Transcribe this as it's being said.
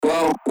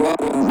Welcome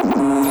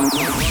to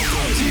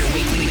your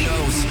weekly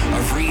dose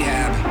of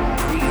rehab.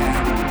 We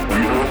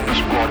hope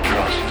this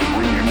broadcast to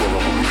bring you a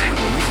revolution.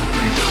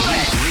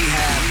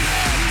 Rehab.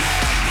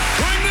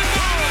 Bring the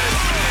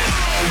noise.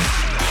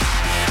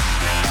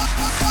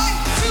 1,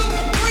 2,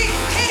 3,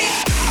 hit it.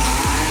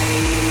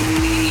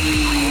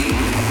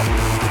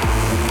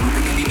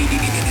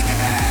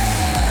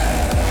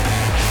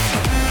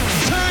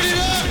 Turn it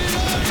up.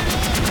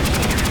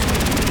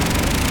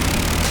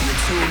 You're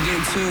tuned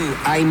into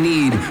I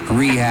Need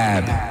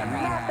Rehab.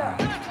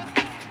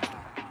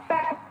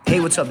 Hey,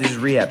 what's up? This is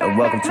R3HAB, and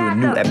welcome to a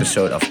new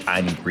episode of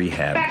I Need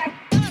Rehab.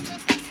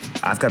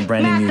 I've got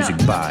brand new music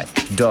by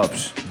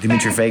Dubs,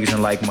 Dimitri Vegas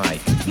and Like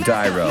Mike,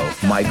 Dyro,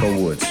 Michael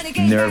Woods,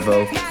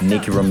 Nervo,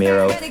 Nicky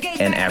Romero,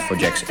 and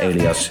Afrojack's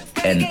alias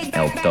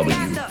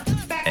NLW,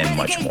 and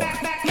much more.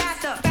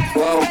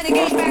 Welcome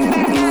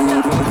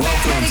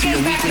to your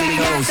weekly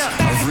dose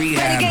of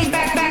rehab.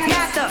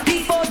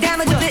 Before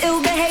damage, the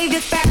ill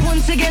behavior back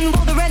once again.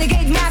 Will the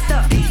renegade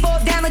master? Before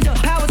damage,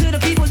 power to the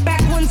people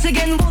back once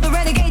again. Will the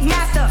renegade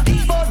master?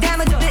 Before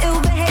damage, the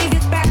ill behavior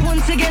back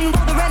once again.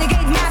 Will the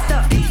renegade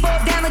master? Before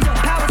damage,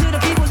 power to the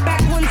people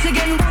back once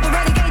again. Will the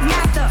renegade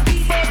master?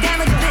 Before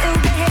damage, the ill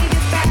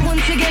behavior back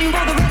once again.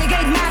 Will the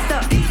renegade master?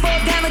 Before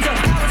damage,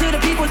 power to the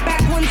people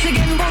back once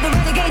again. Will the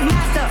renegade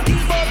master?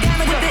 Before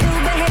damage, the ill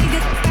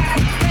behavior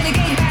back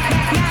renegade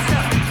back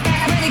master.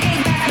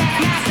 Renegade back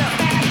master.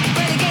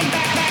 Renegade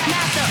back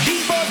master.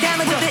 Before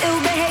damage, the ill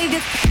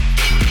behavior.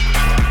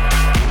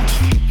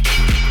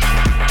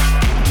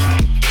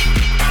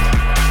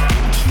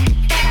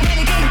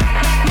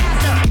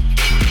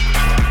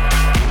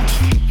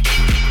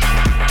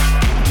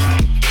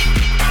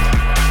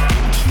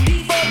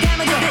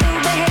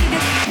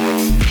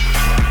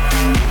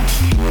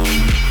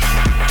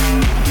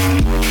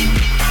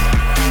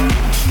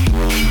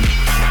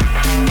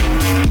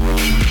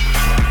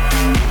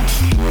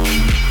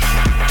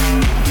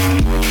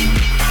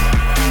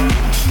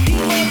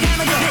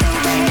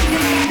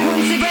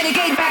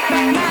 Renegade back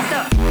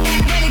master.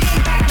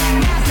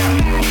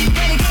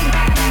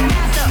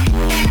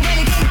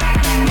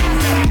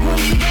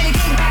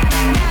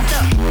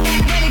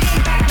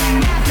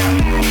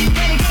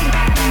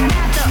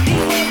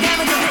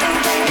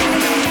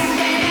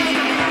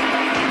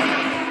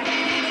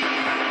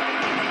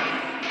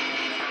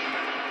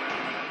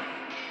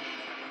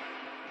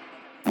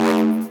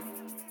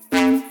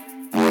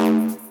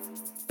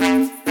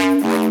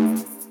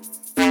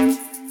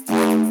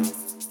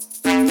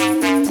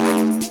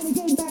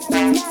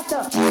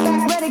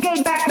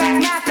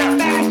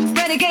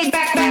 Renegade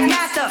back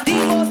master.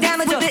 Before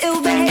damage, the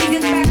ill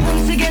behavior back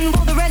once again.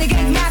 Will the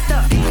renegade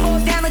master?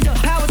 Before damage,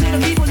 power to the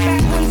people back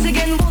once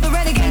again. Will the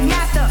renegade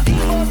master?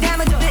 Before damage, the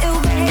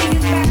ill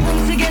behavior back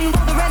once again.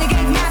 Will the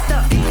renegade master?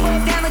 Before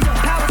damage,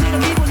 power to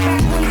the people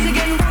back once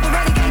again. Will the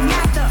renegade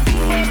master?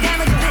 Before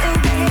damage, the ill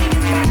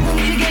behavior back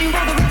once again.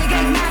 Will the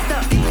renegade master?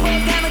 Before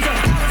damage,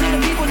 power to the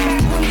people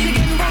back once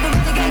again. Will the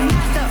renegade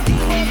master?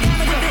 Before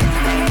damage, the ill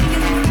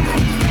behavior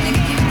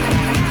renegade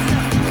master.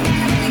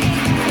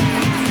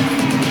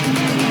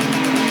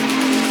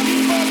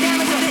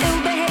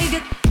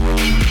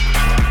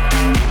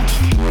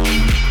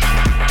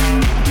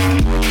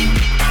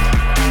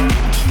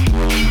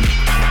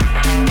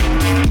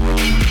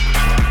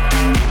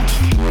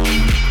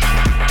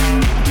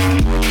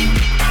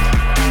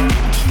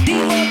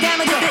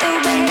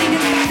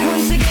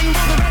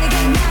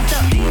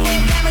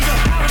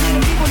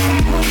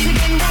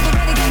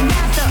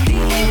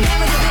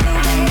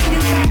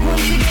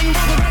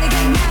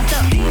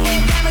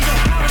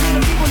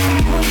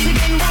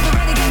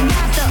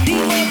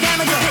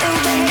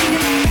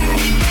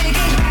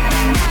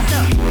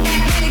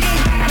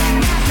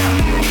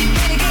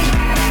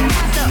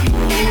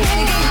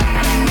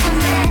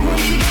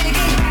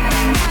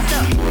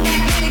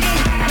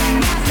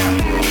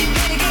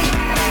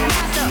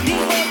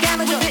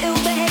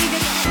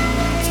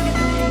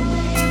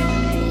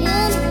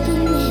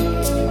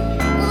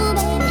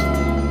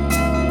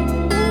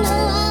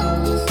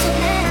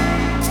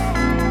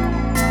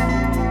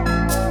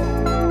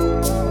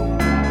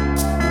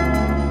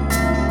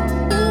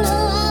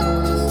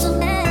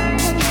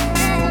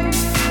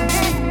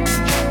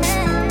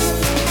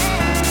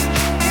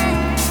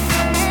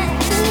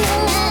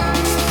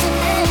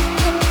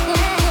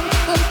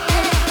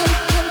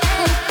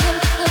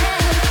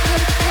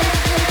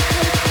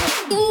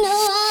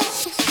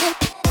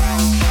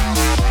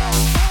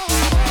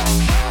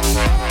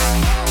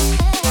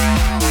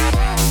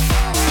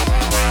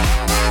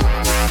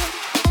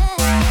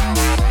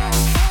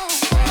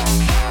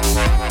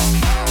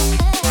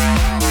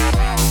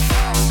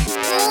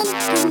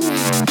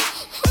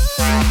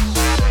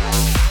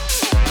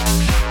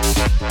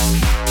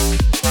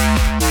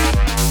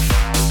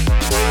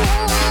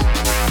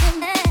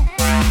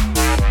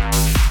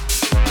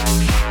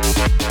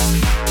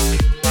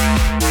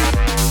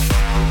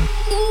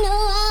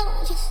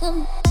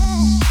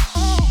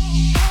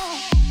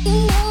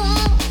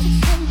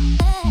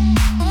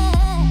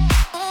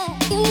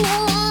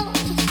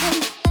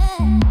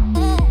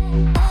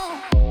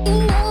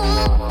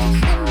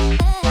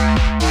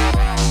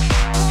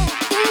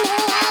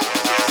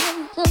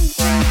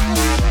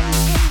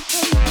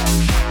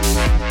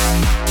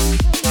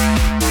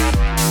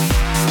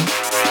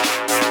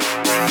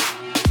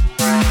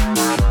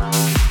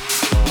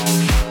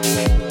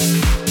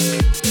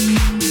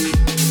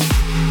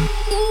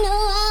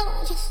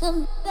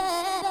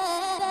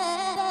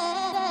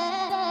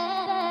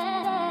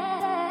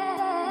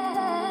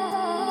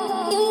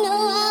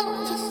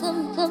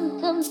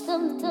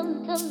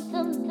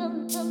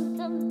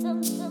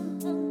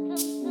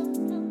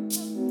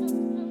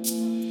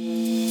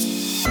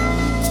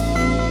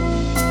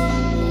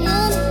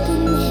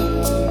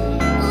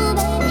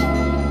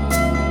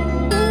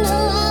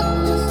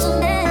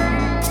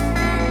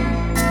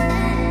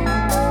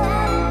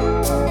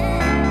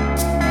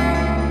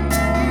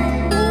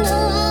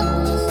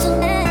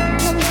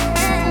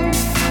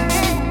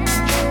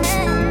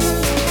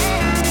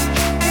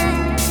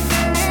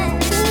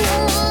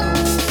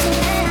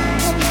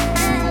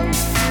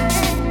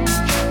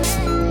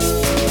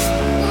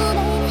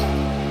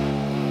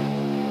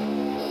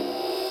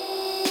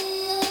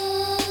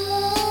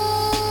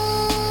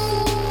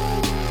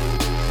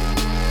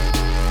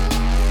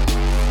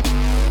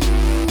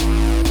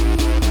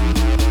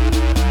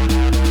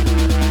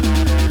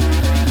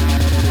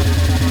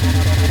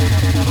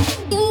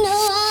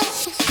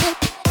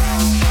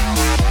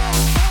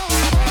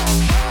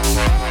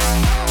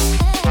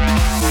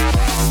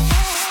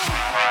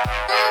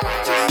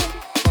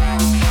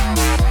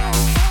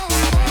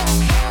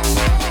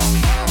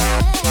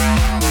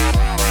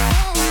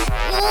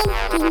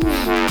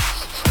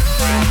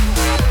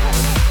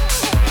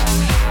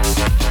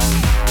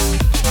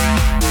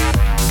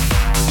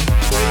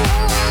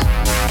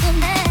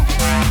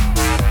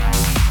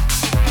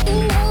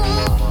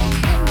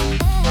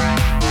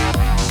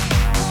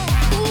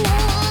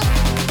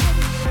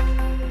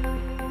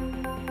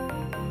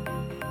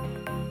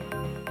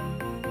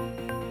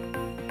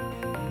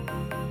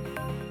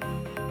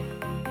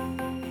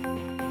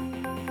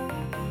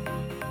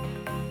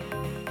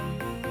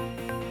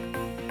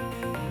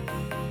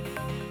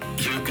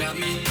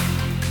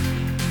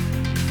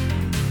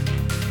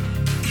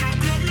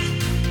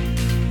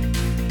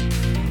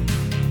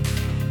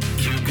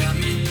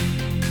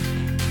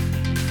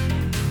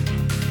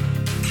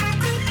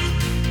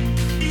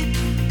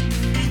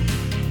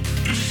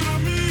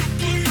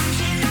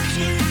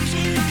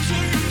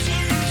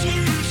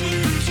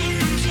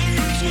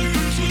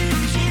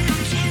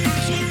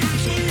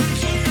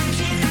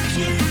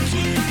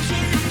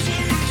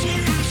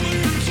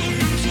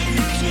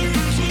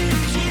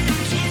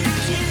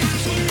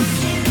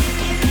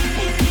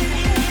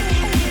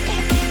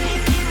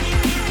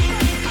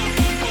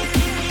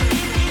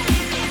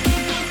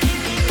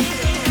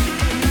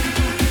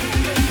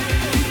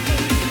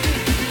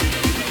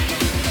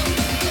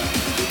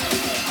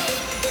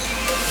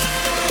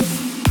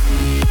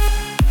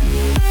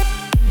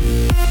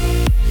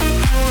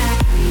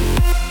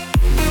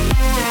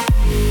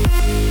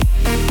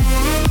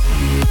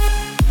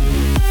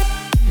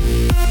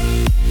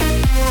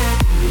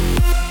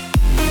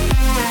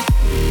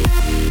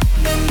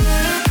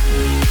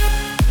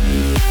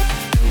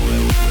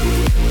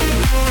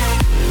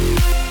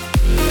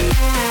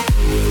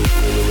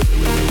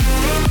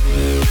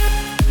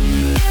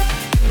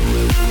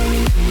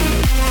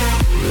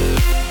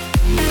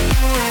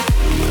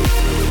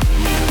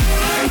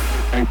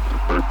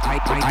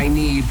 I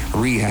need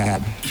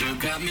rehab. You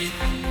got me.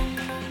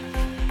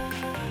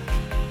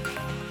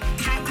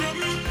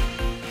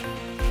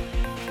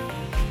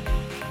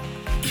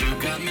 You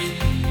got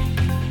me.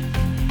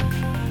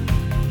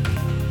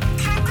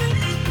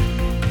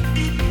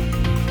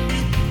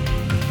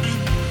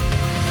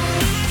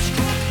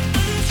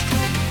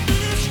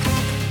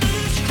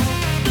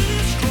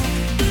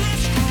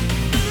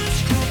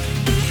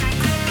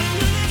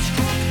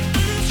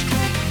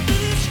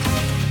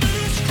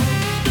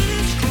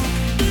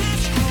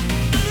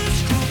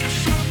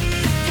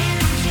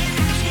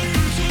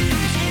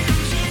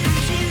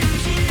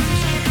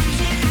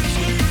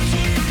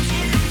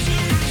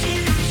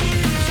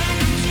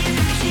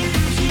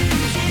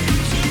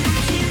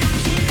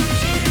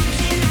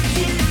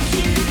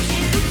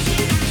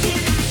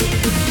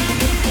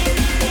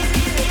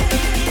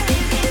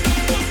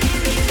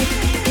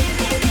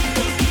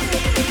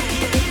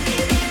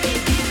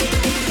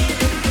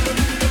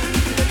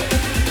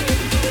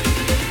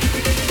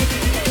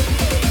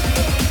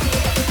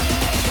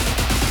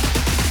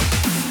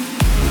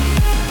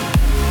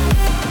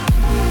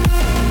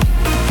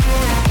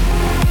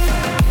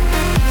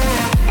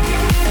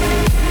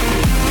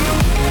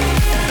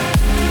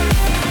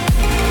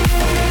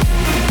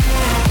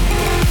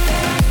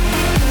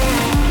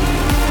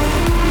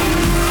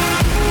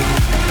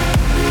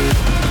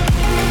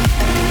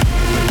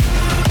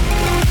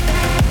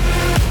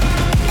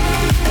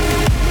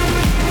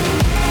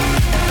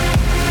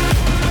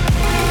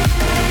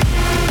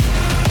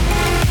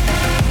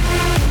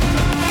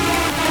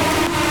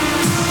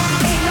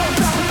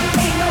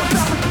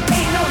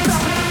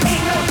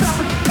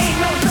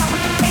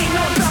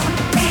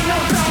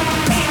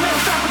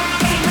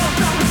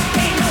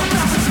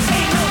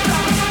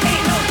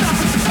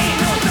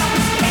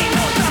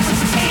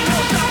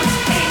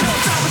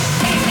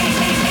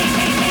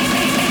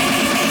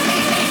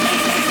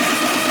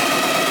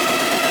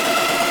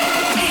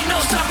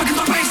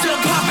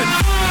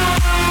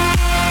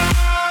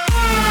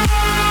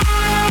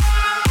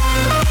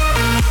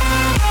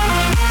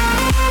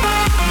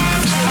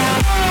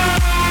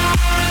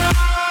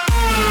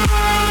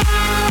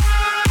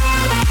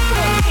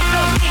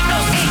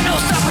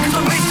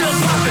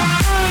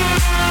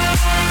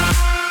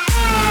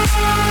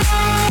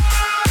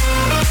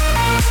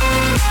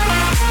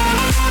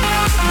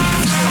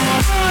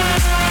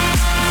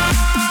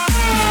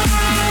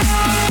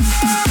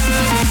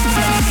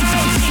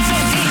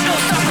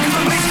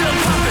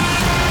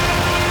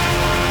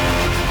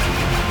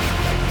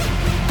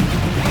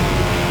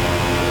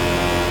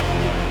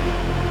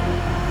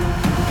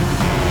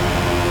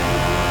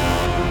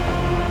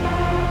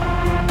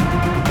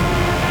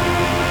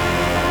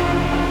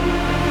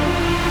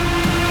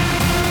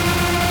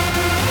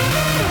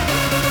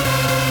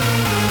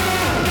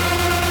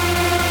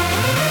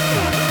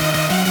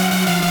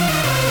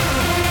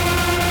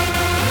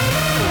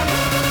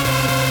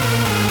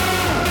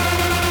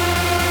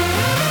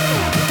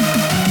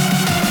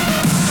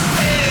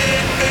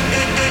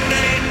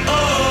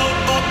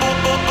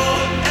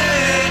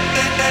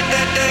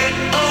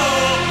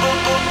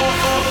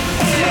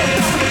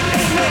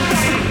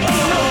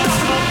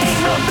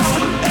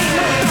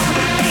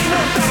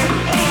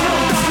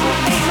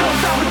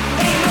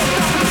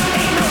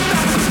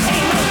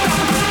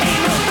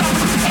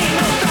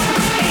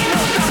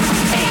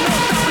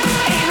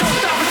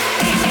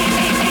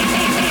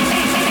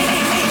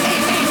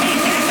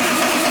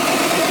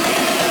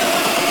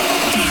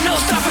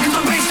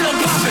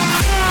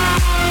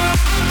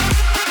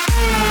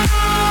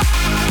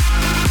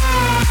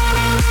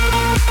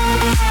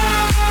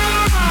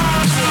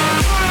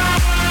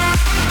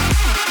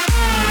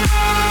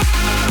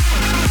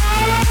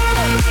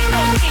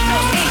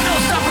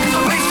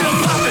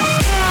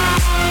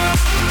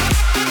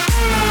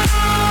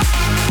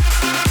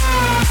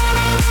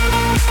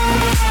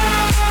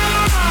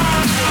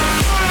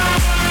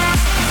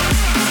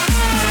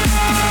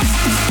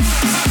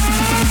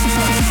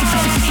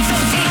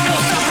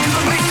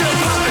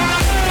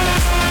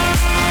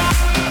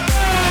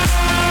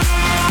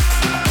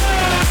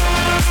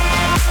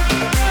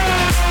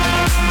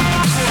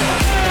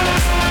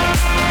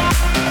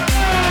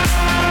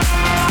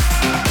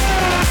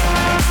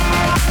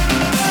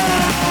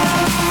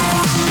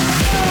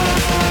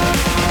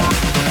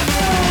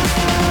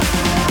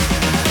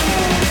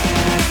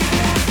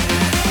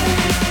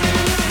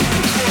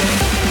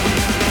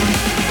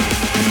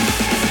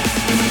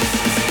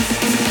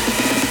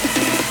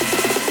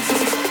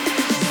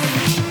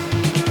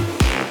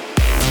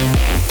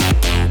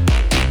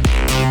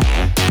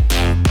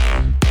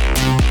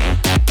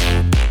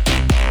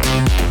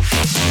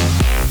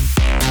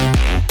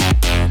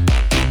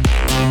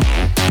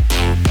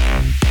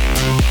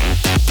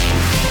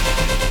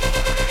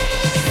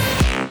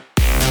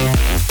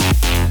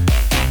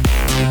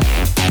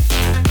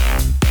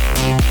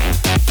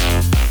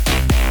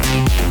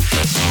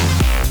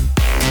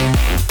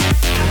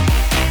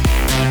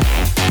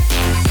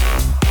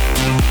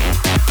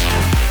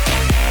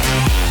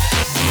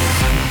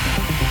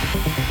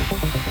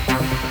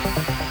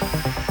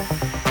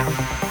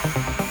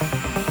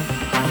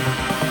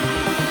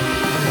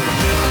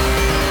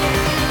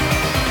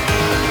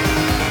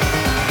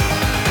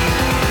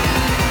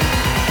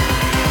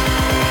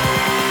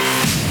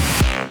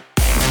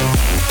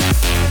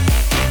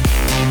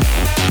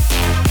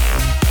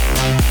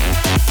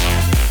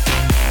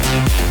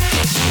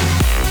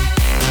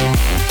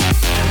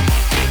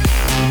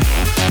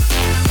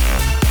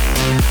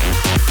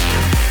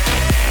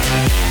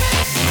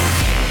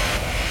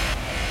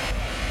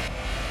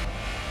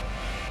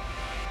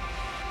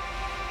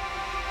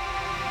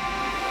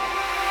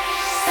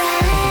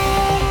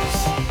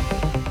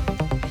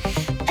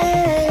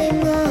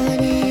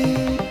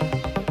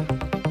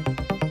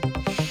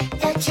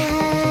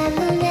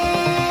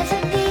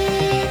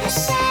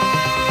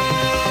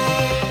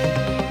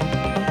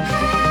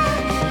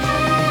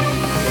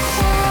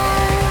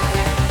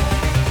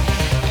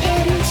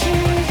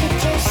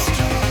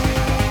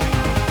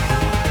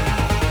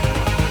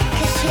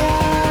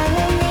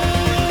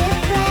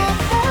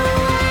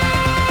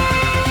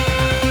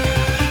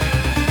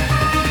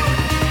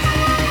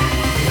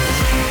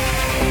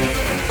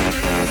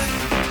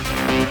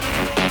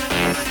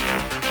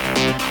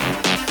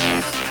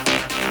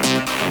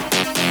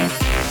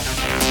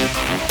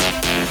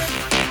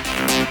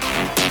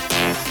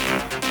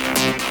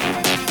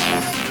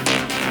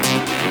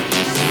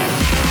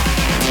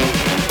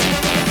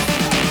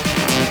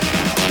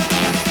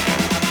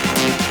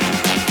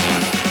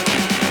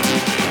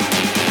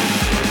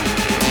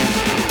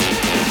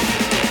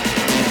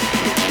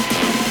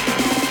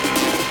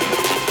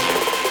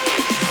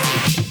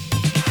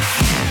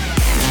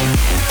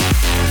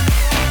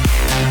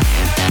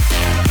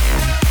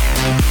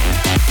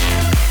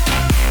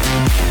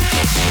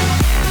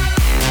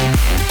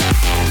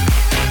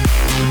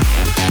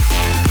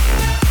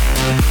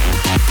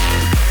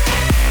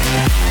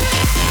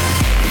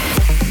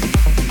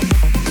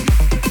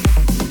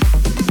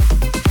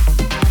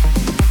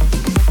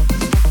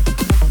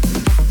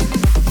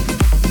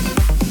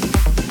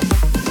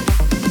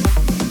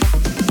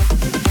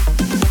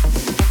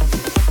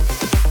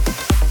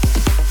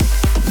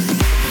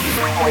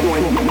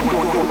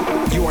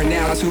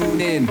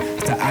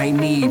 I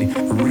need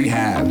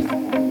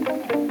rehab.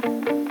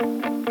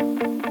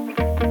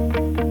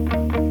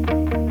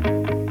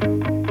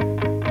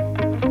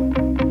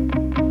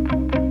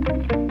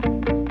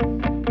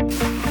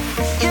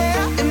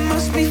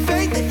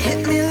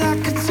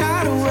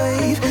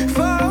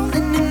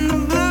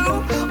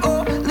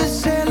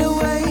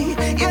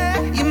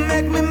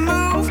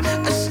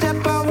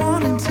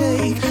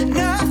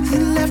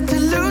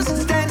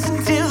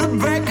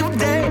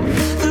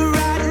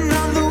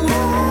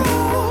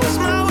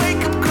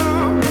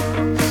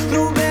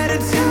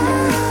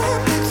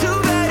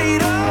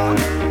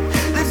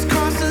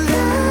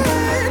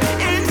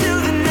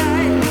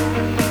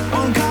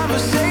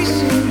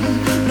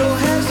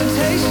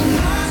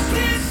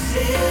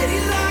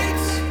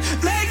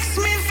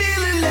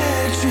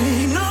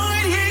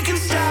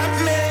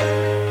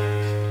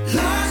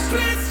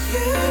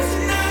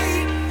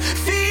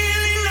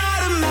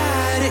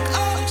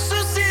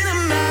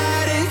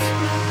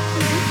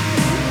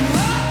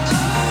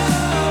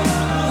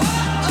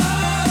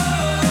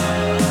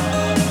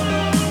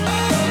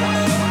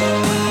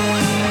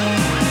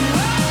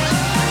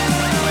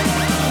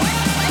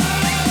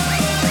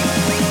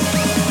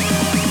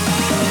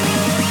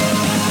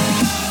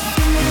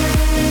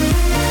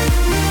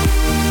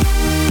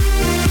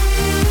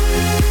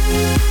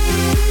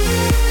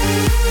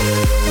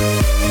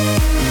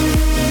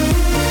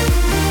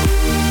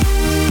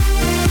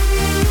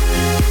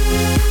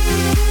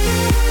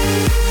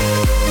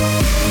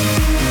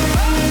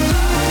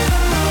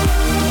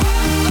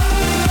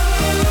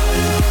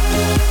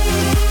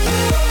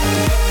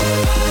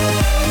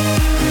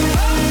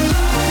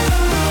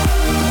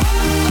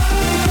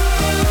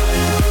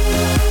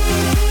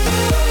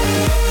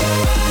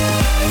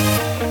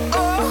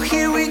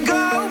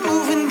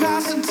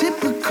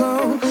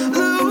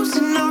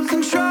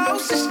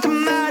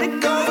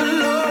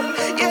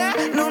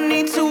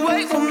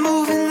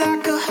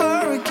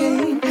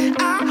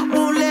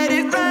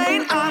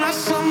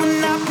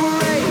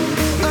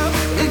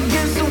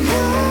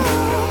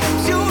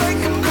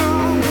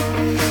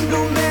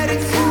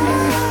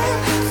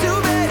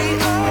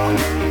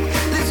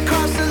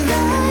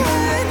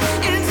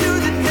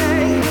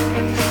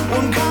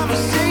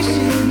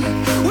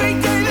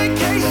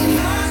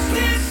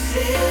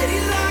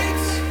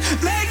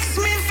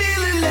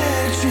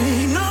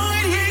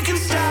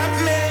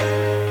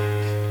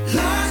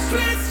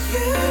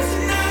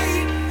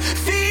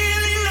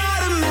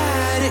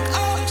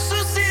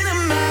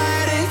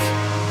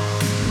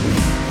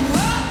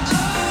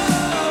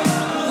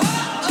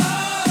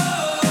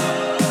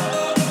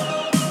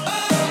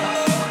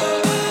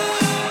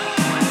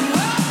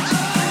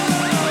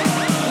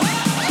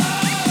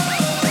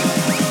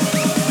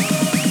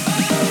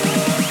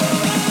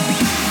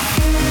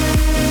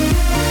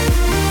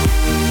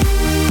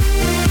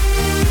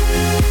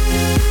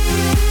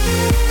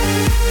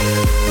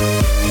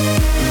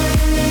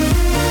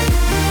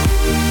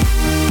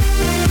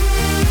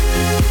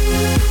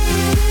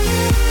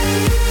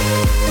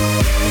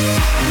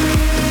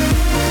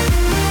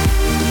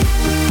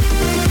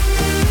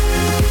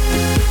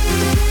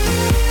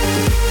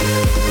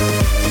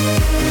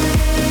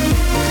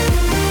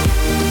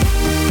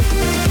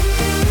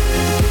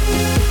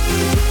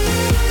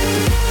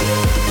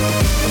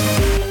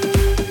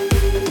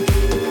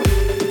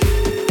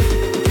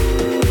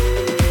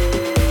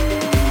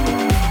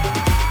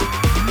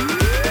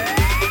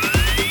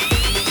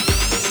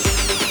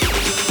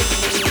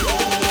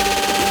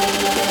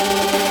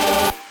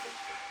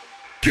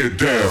 Get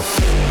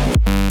down.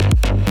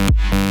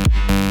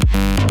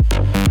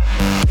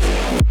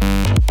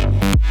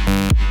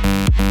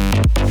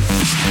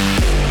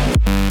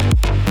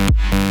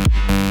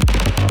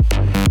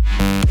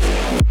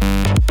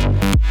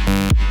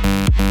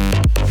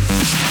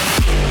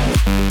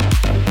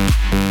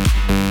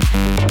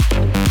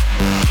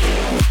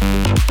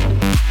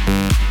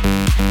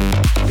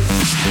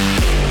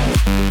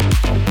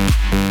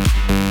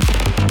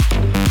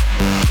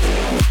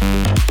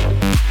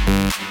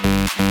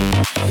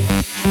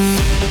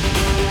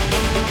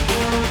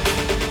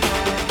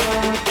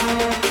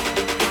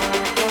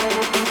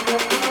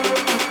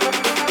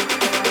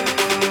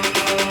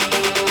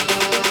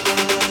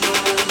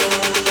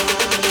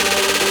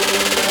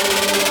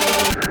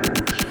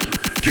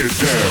 Get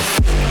down.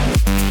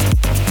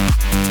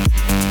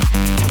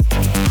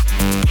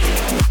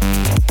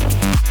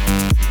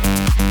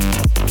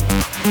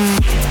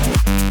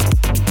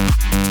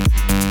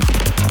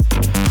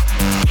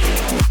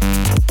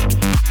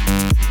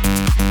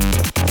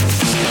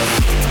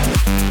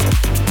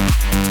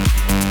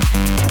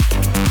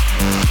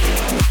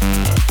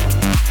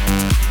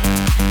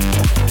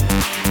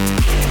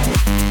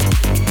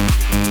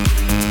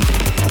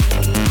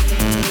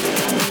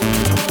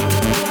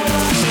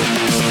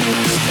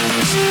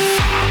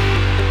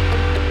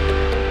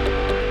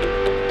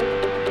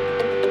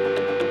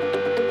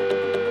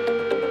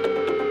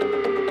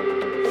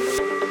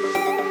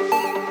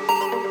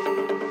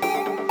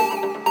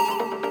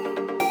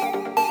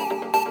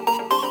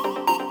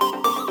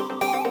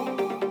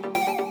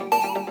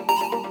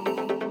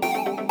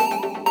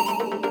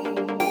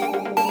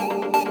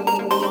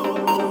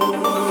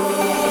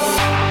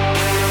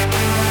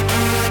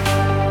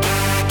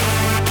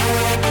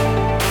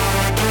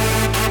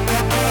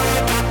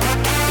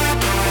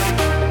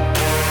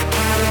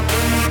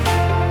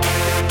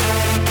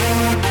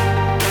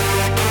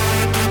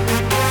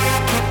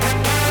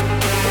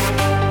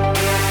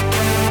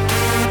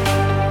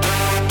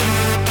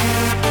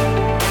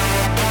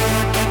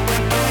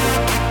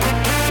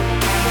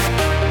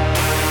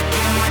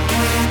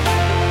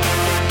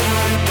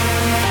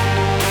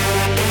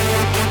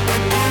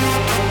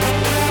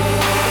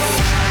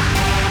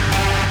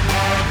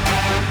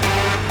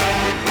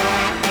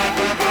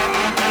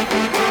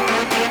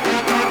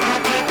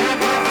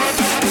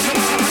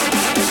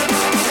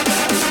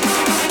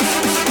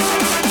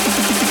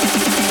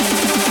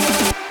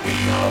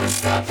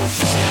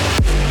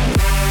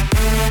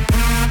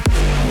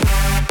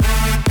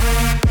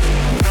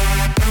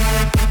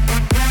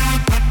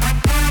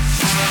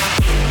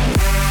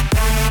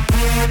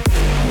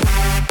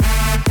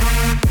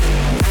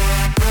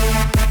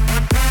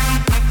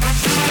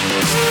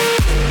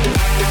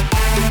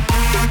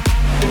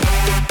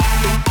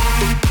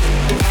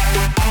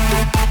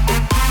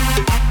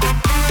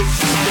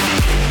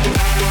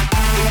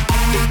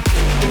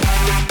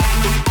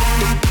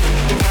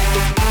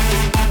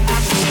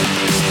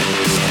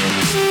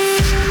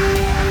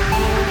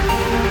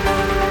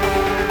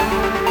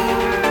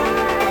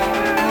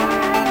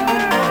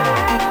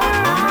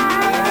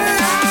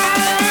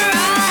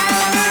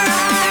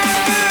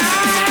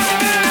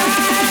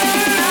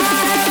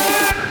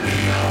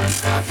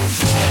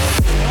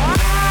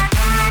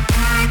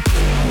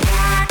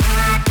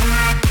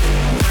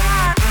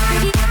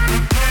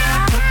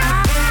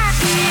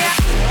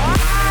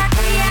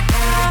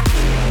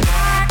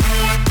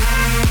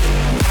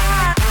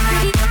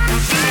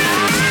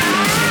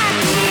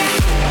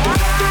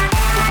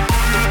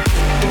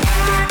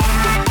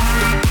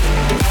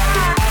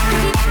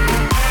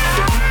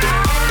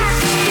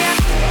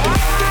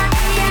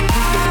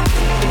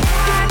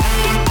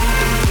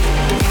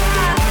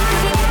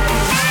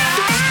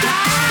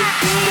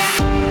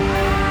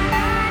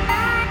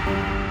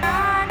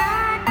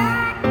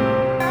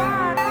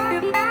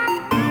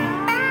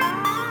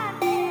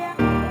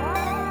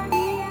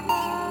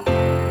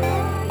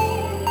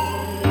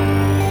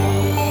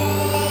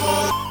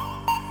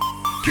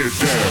 Get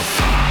down.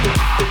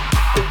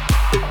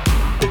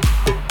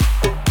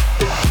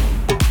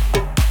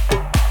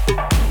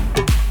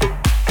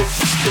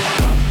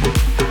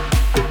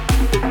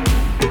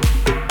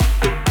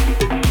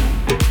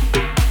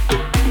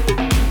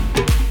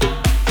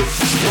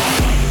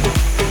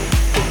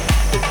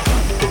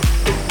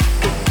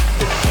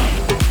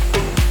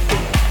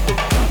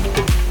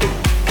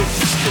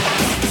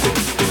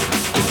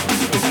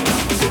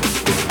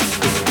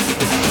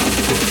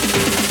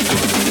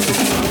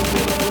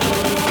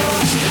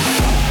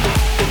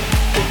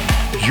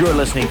 You're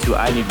listening to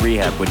I Need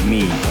Rehab with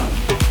me.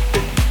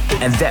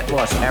 And that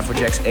was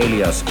R3HAB's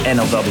alias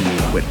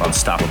NLW with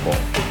Unstoppable.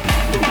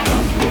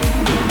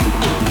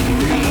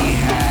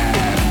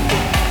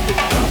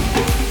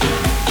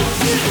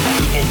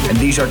 And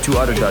these are two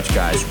other Dutch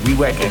guys,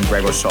 Rewek and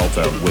Gregor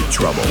Salto with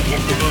Trouble.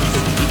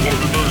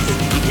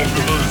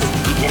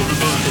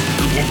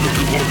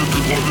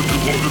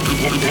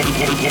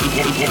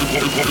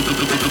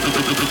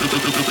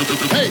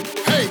 Hey,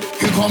 hey,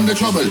 here come the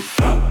trouble.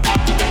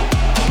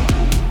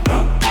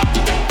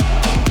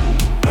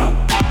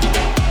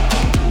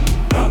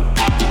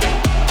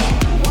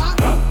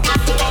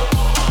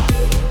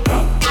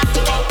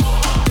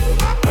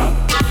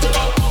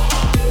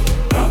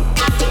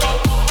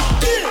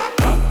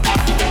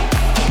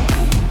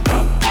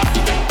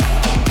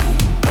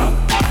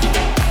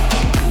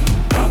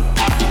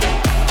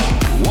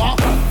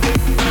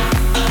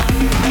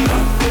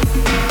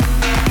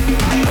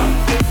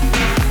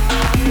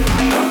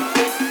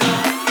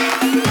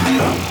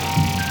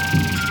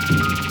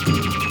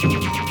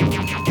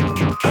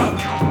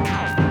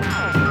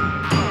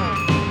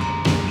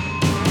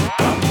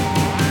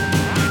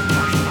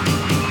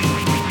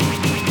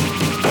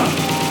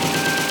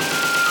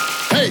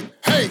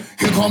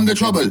 Come the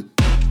trouble.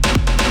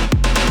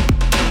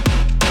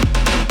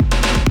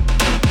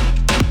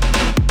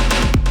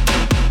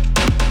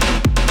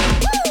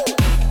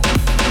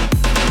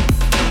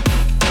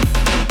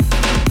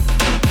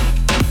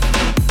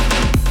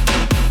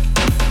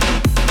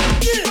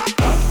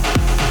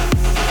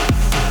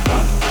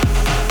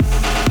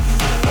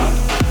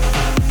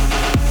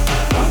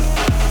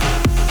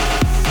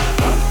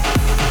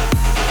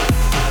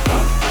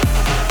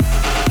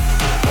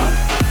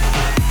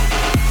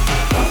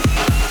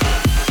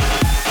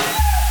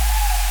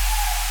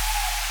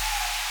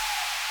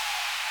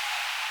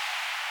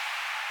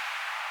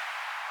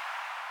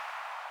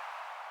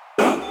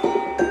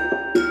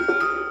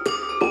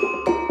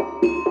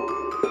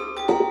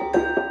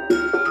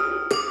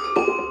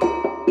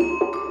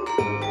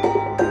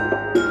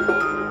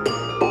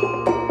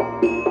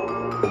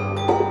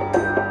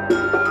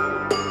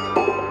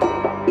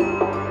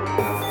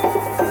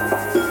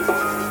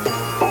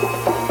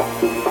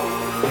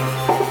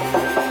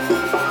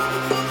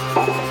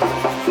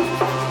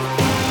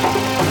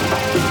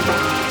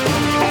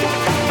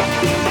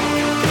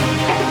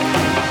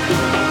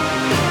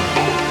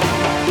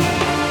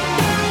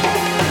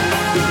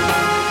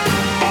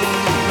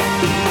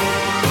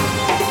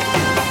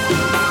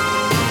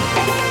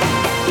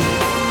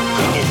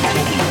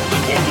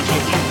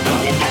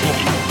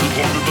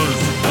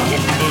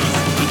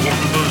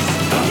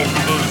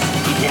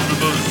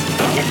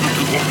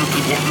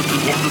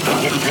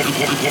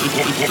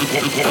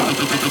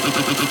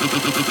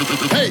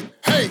 Hey,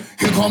 hey,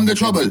 here come the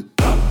trouble.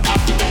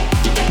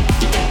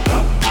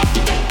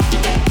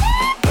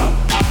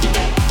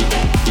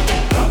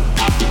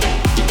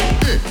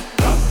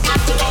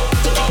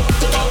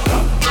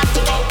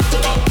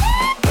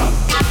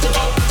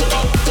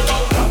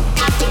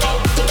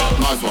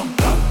 Nice one.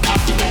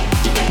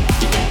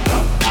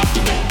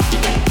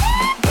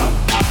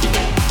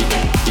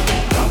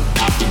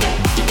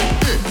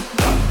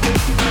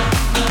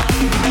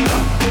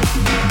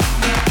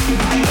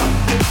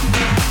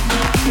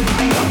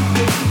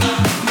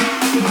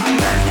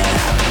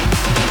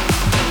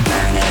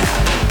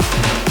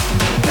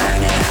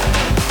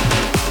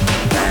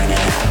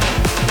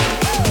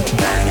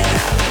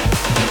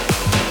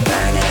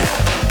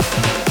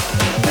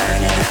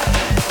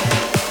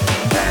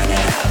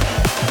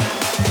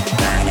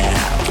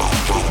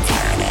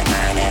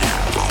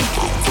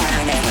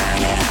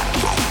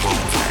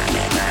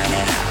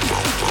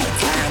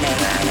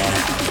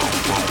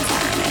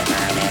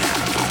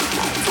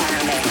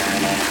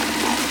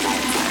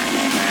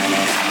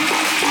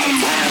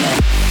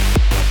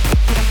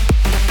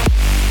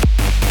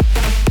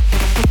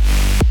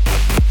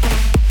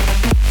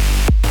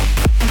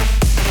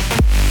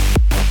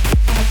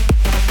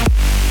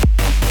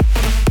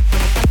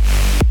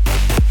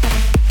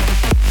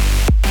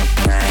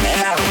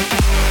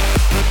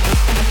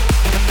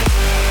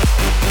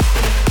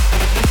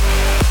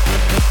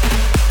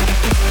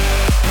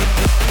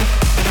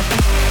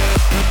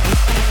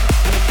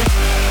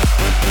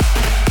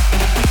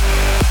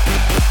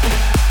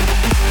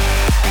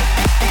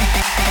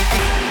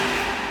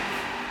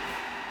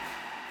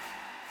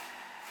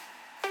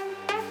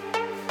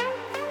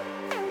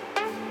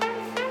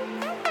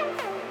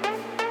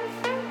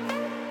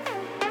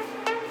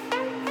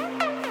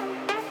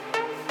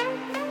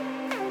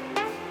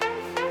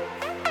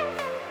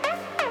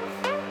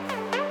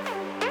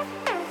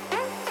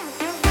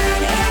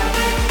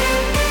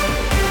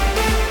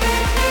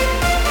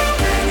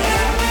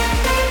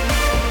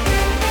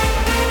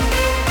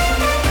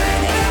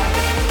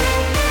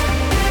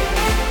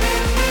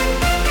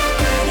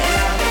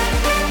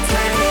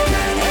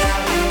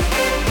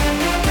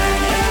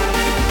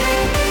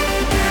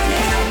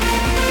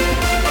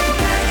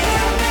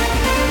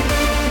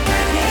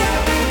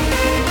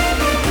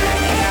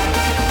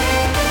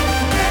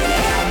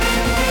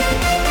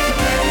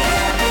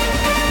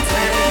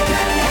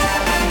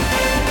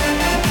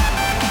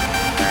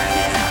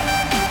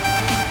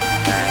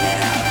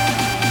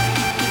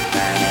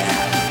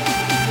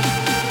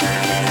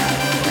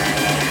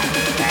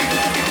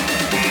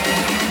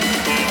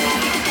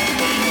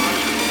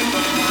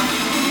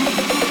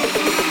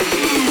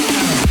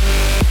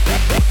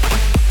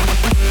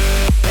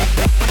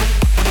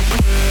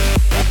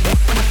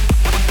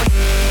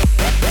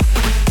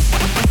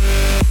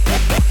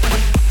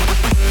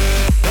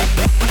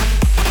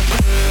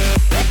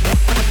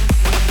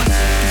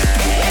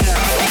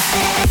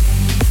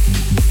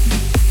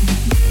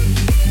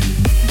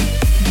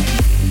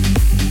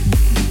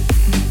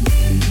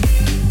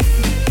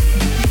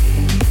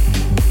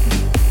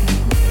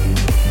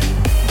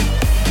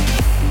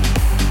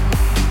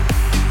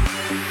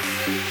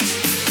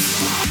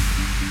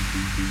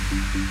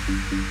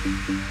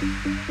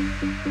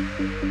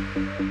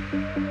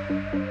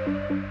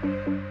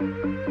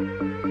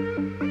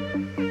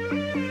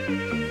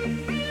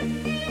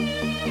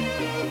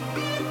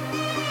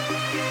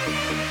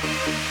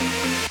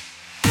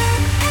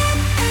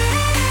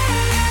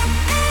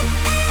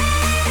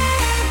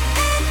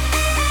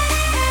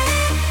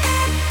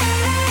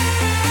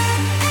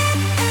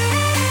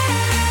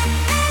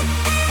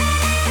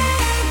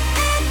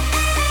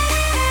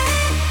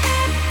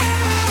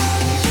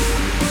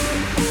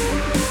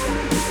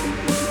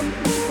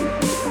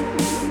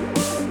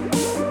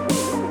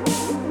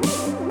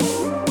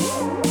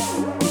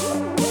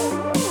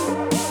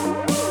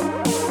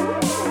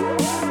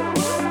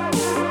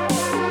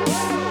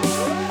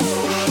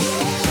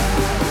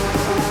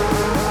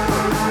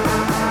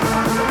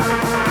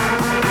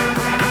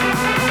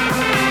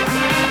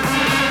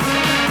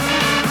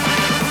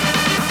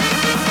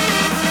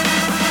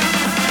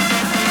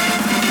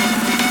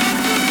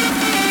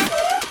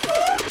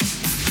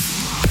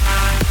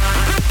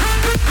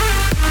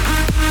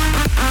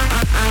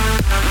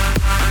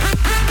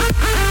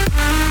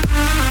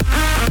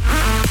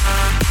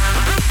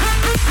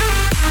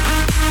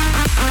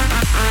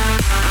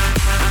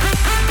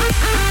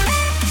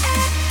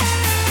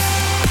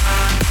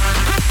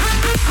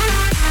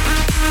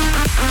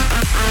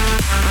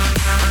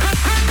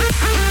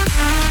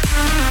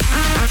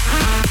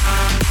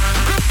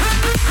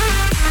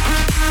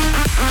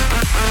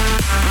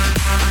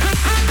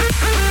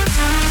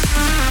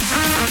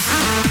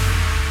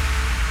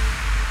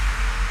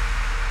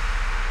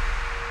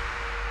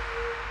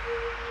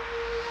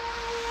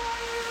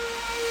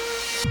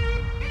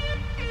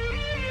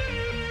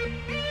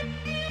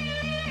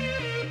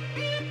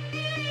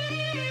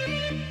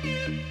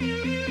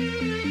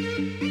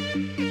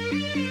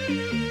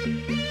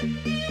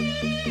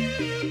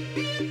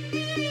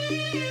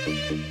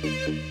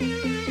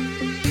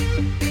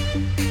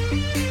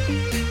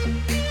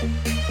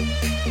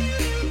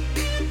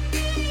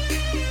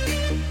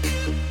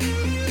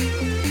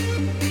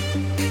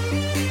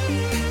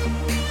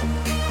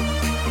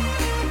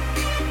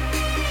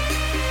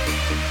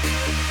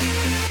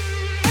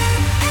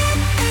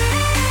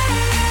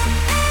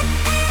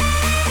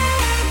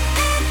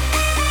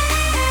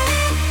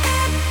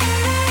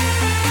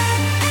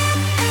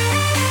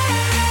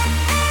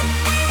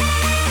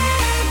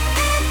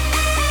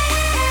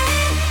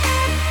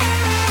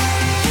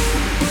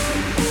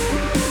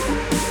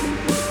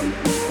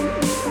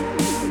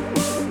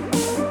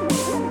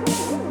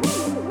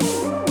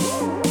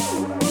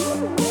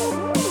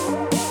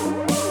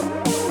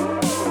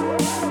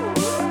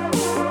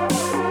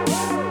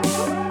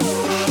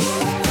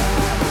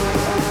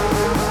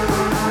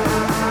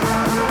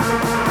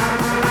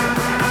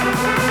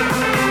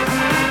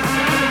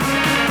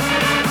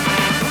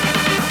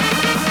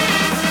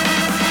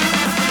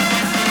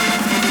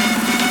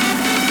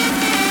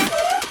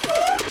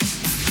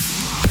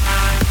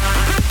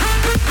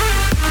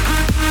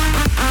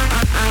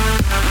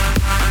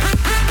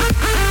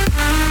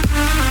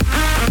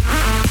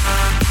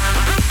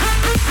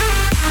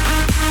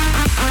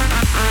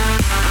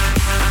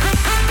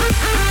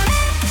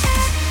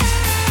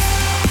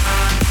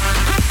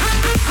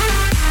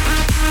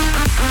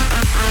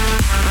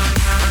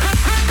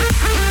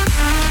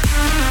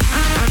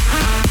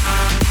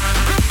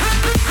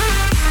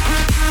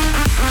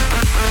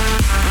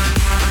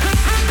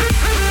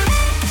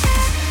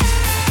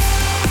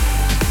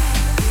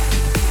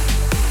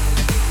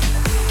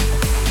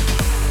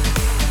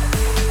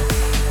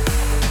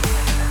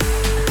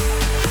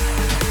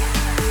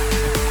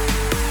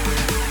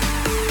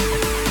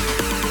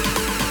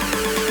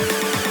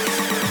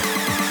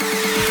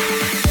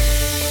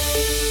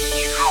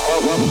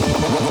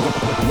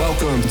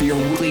 Welcome to your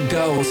weekly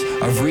dose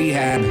of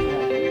rehab.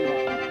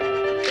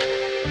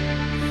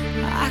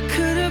 I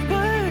could have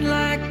burned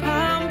like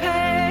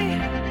Pompeii,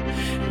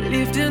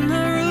 lived in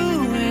the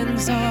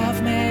ruins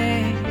of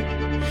me.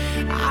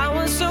 I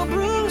was so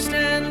bruised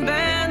and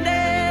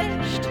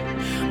bandaged,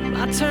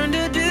 my turn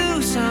to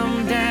do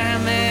some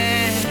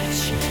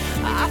damage.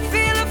 I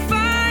feel a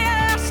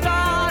fire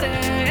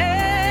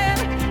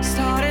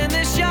starting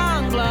this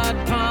young blood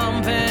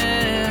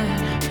pumping.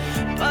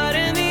 But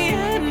in the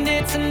end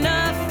it's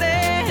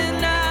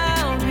nothing,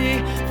 I'll be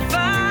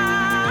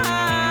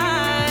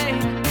fine.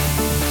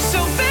 So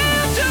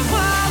build your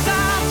walls,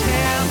 I'll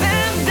tear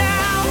them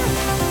down.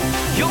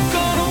 You're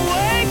gonna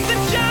wake the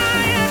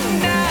giant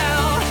now.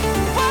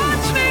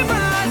 Watch me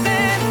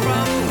rising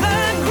from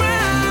the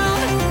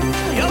ground.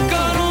 You're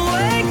gonna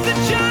wake the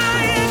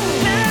giant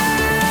now.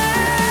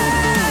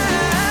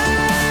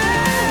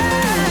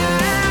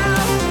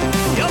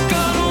 You're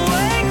gonna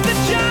wake the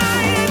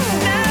giant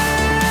now.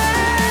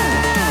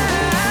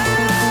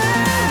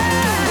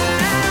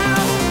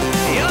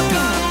 You're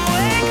gonna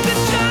wake the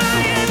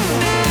giant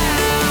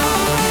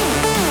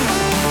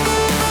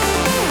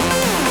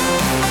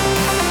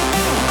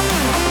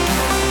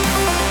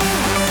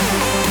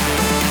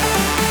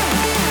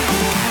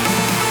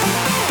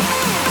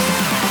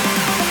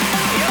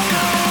You're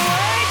gonna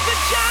wake the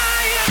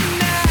giant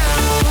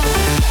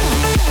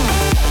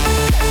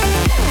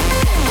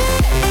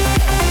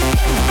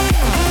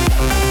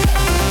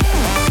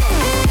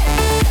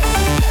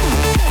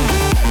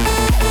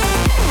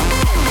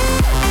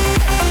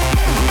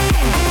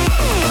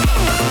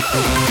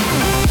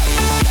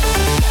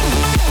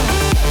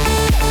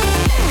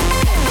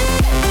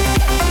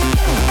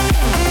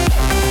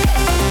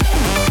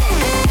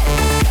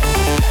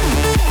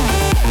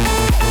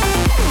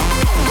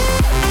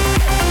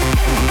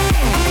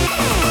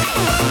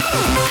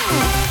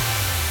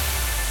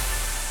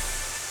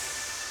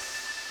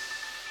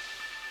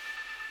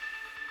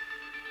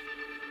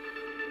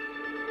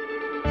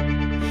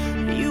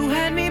You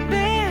had me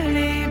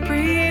barely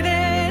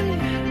breathing.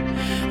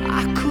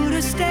 I could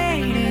have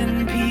stayed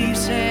in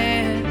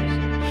pieces.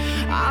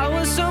 I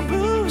was so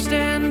bruised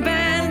and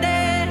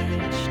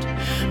bandaged,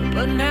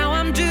 but now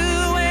I'm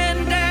doing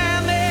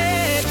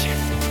damage.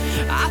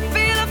 I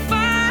feel a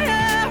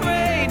fire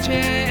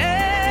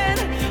raging,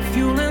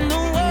 fueling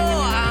the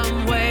war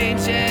I'm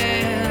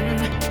waging.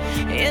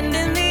 And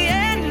in the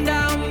end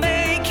I'll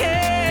make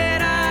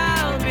it,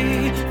 I'll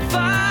be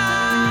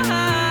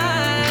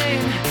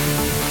fine.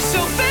 So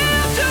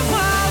build your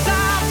walls,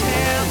 I'll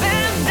tear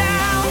them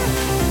down.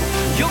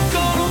 You're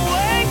gonna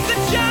wake the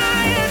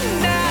giant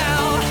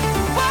now.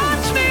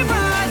 Watch me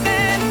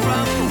rising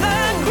from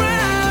the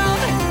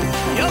ground.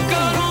 You're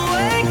gonna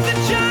wake the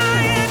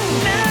giant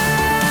now.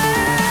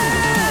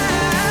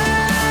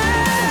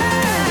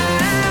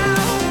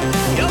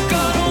 You're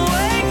gonna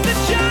wake the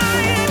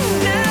giant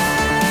now.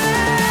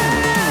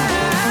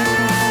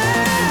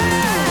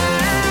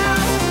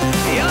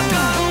 You're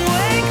gonna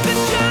wake the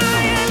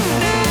giant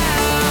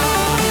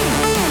now.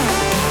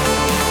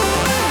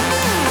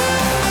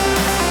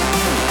 You're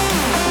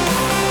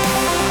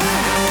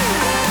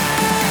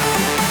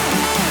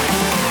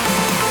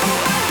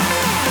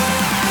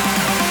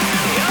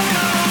gonna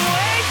wake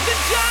the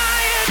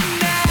giant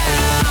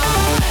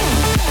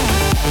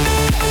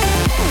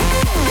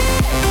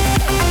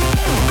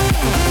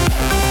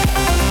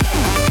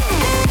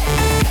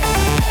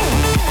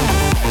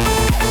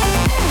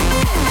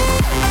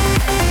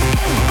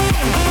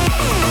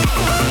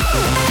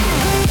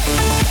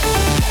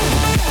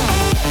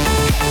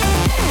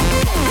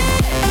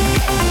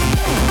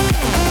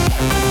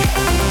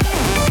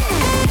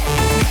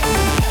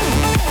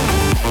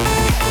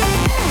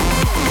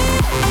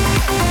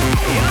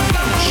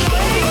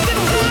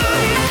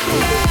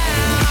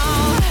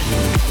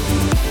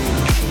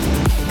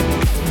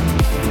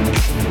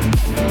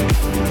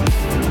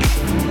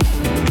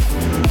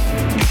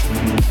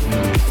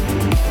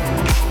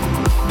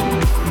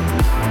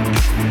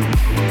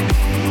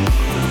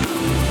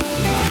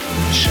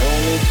Show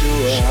me to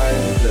a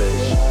higher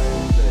place.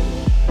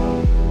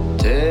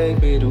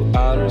 Take me to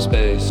outer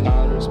space.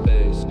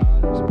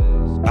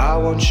 I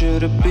want you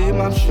to be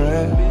my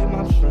friend.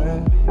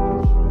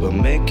 We'll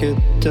make it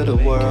to the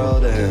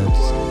world ends.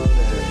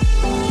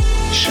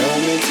 Show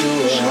me to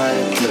a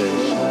higher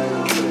place.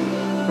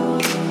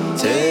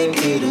 Take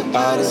me to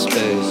outer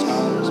space.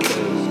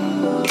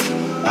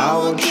 I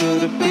want you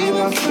to be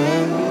my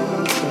friend.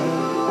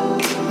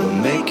 We'll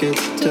make it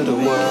to the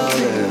world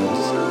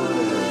ends.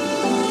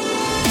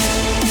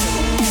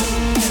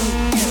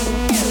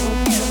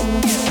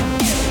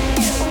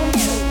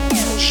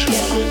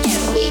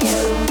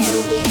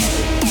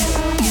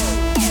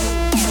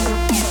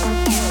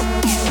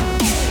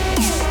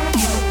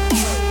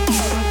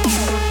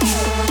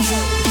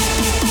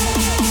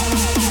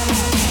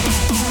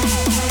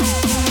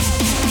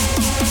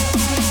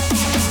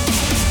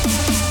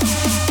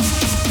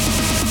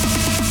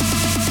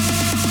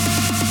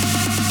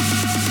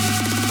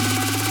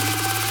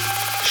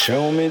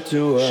 Show me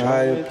to a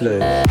higher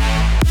place.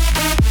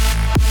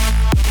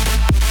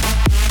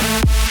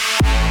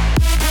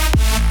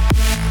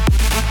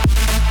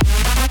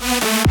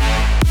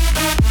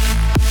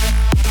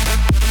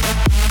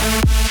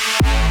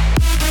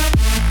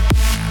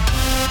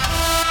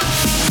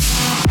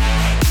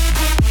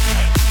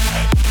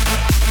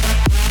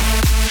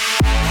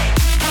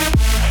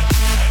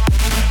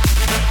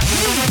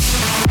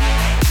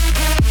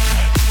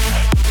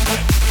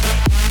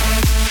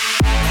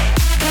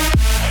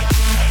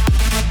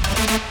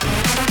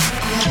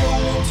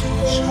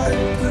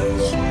 higher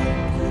place.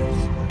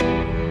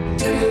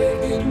 Take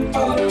me to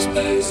outer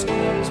space.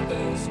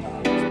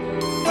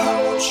 I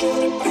want you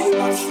to be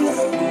my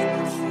friend.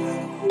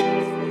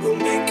 We'll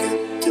make it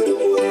to the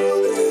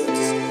world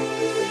ends.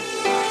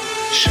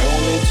 Show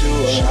me to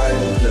a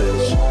higher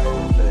place.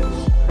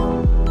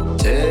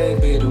 Take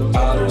me to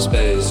outer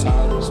space.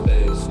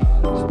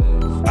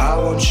 I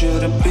want you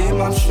to be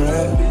my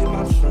friend.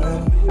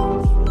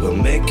 We'll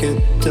make it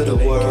to the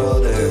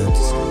world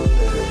ends.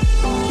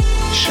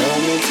 Show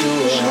me to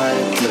a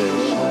higher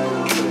place.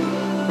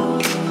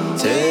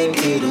 Take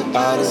me to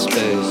outer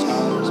space.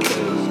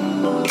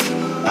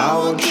 I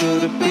want you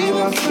to be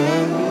my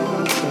friend.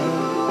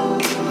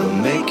 We'll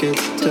make it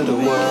to the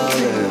world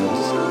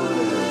ends.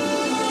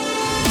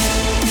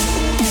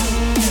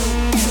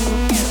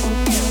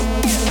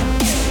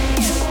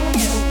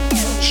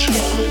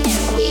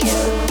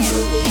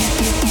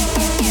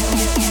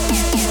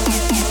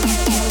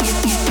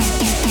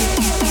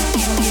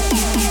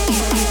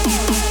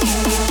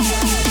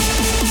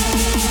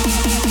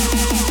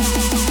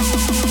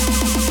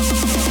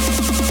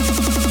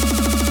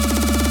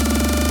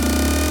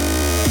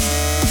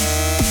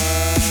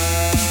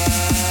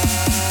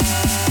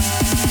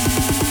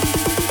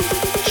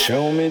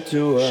 Show me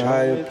to a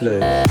higher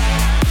place.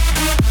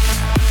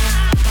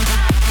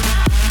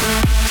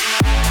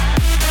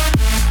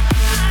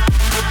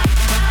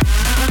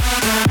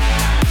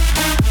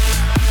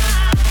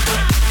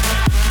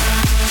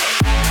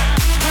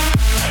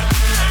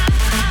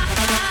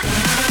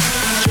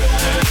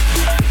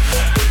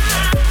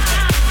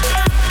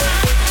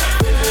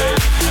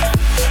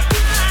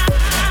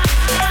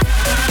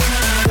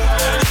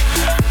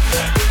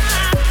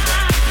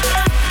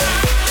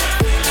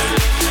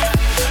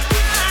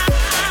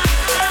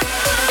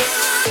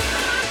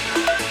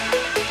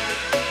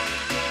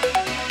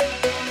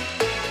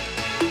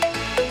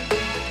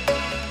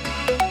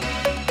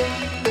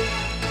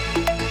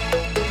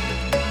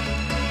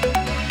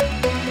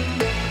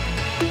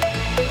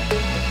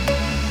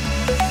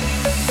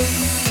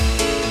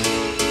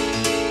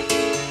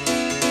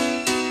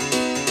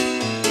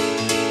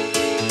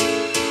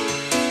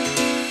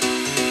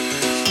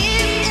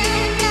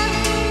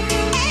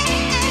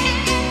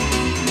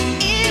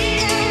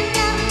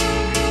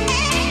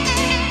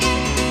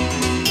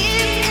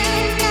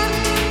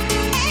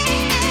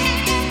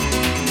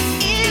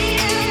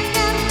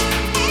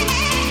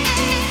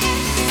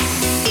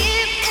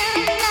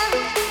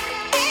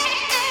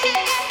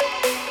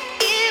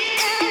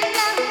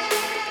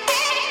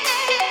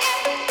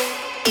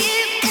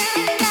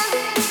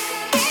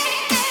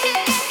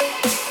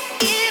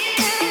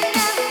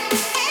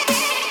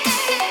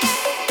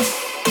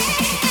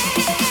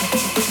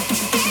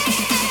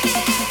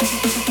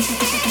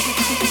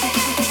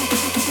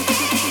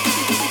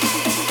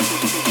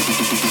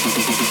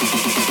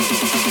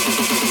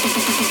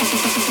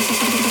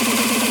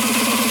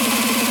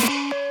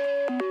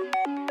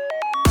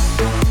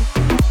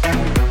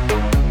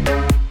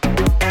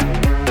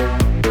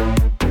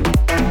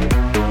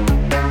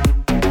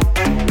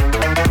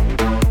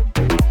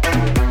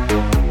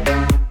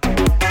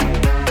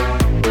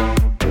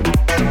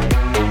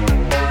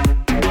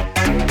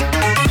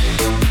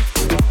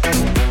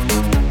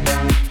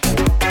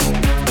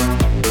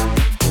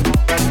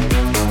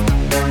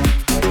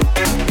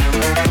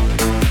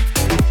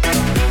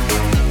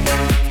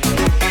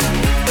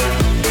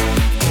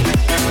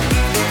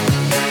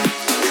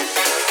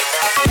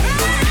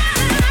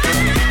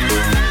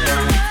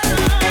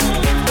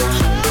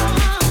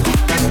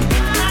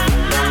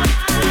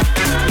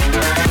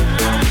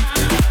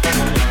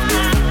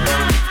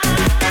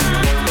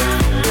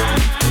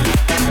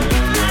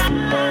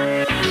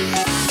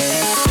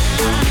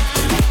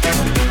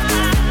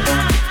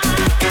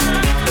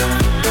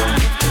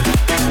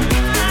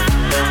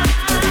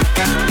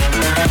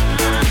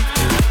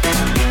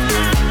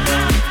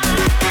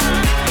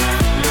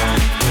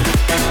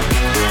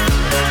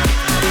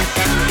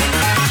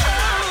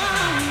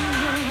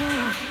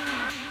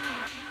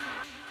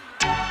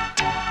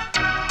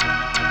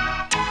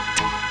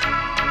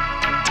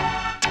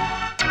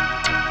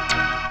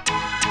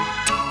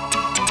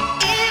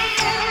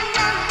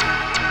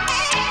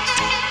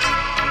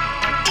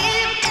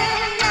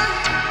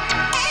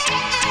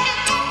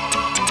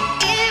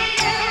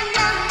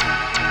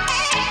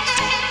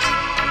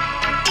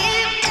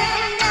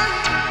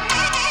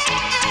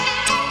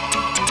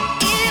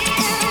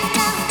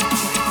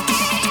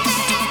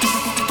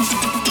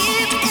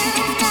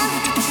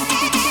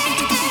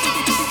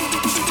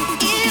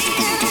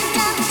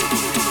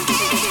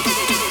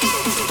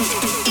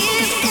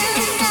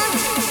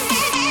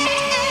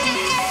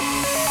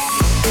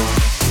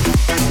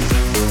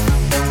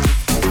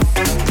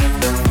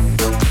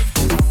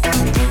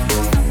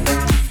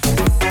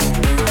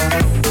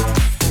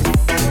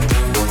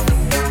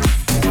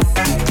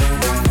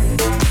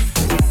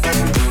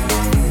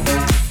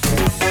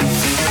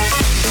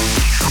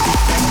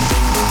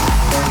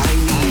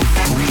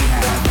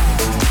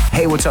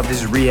 what's up?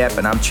 This is R3HAB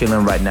and I'm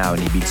chilling right now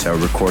in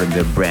Ibiza recording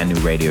the brand new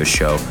radio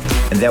show.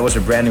 And that was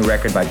a brand new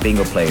record by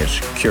Bingo Players,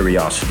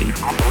 Curiosity.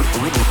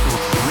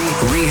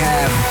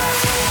 R3HAB.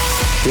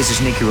 This is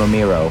Nicky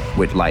Romero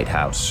with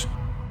Lighthouse.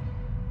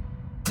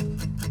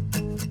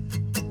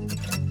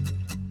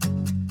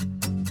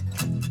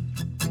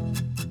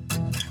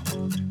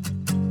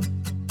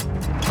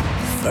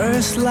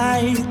 First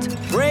light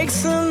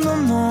breaks in the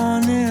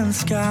morning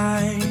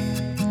sky.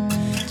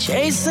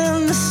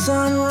 Chasing the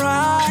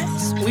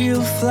sunrise,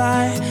 we'll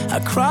fly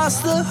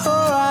across the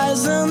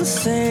horizon,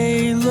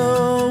 sail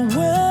away.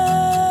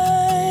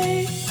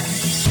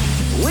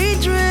 We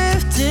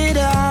drifted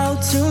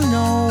out to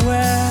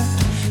nowhere,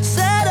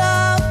 set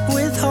up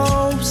with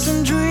hopes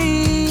and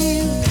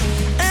dreams.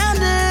 And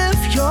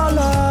if you're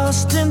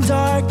lost in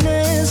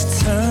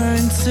darkness,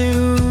 turn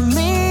to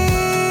me.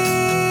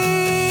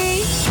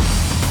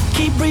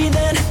 Keep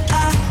breathing,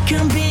 I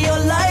can be your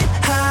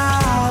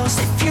lighthouse.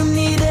 If you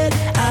need it,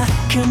 I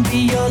can be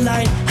your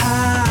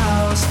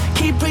lighthouse.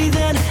 Keep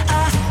breathing,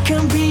 I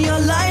can be your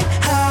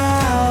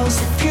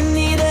lighthouse. If you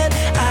need it,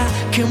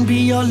 I can be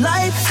your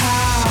lighthouse.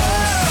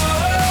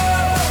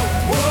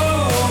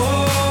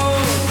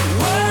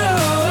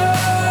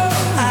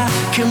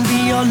 I can be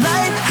your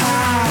lighthouse.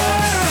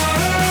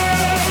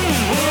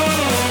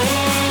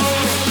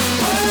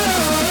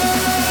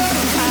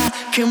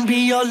 I can be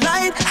your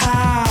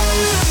lighthouse.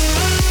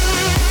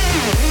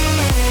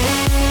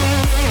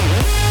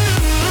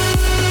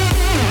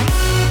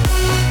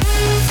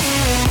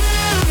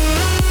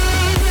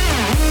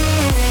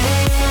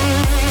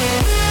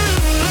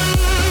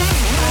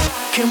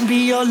 Can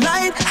be your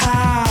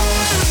lighthouse.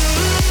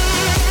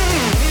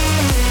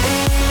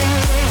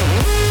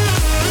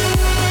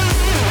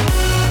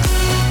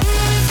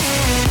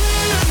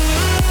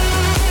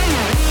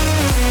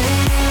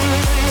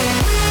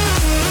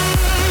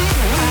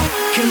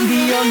 Can be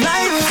your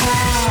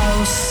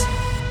lighthouse.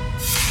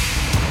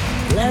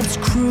 Let's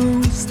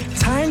cruise,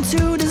 time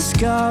to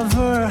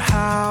discover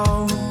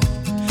how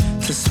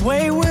to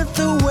sway with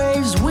the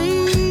waves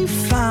we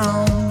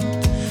found.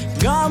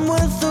 Gone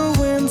with the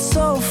wind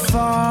so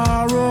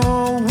far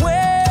away.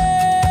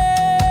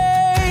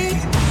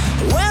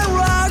 When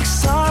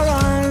rocks are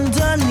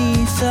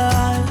underneath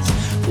us,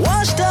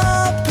 washed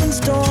up in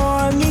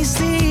stormy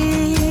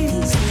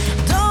seas.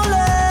 Don't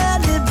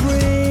let it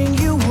bring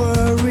you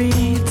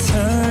worry,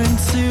 turn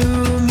to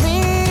me.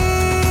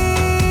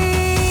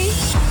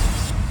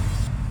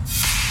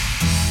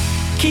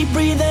 Keep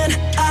breathing,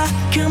 I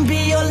can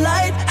be your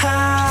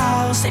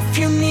lighthouse. If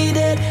you need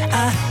it,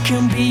 I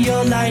can be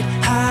your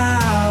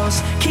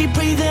lighthouse. Keep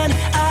breathing,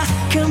 I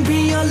can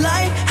be your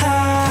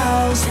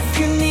lighthouse. If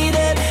you need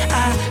it,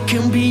 I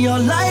can be your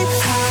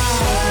lighthouse.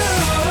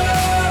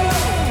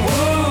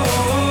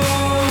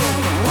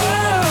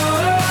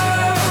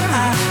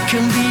 I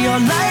can be your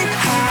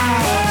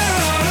lighthouse.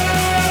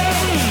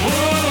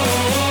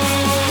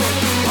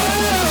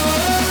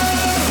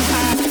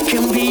 I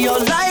can be your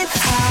lighthouse.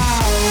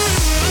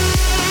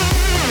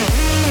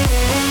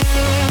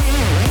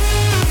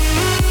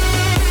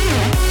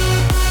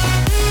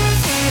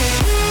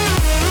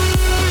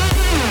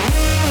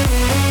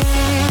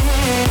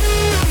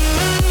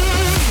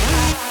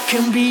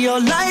 Can be your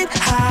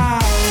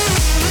lighthouse.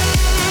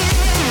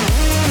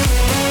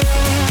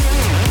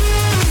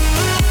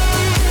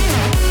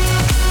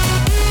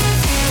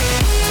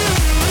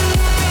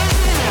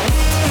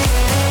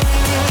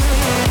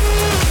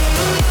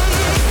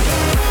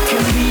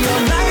 Can be your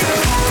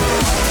lighthouse.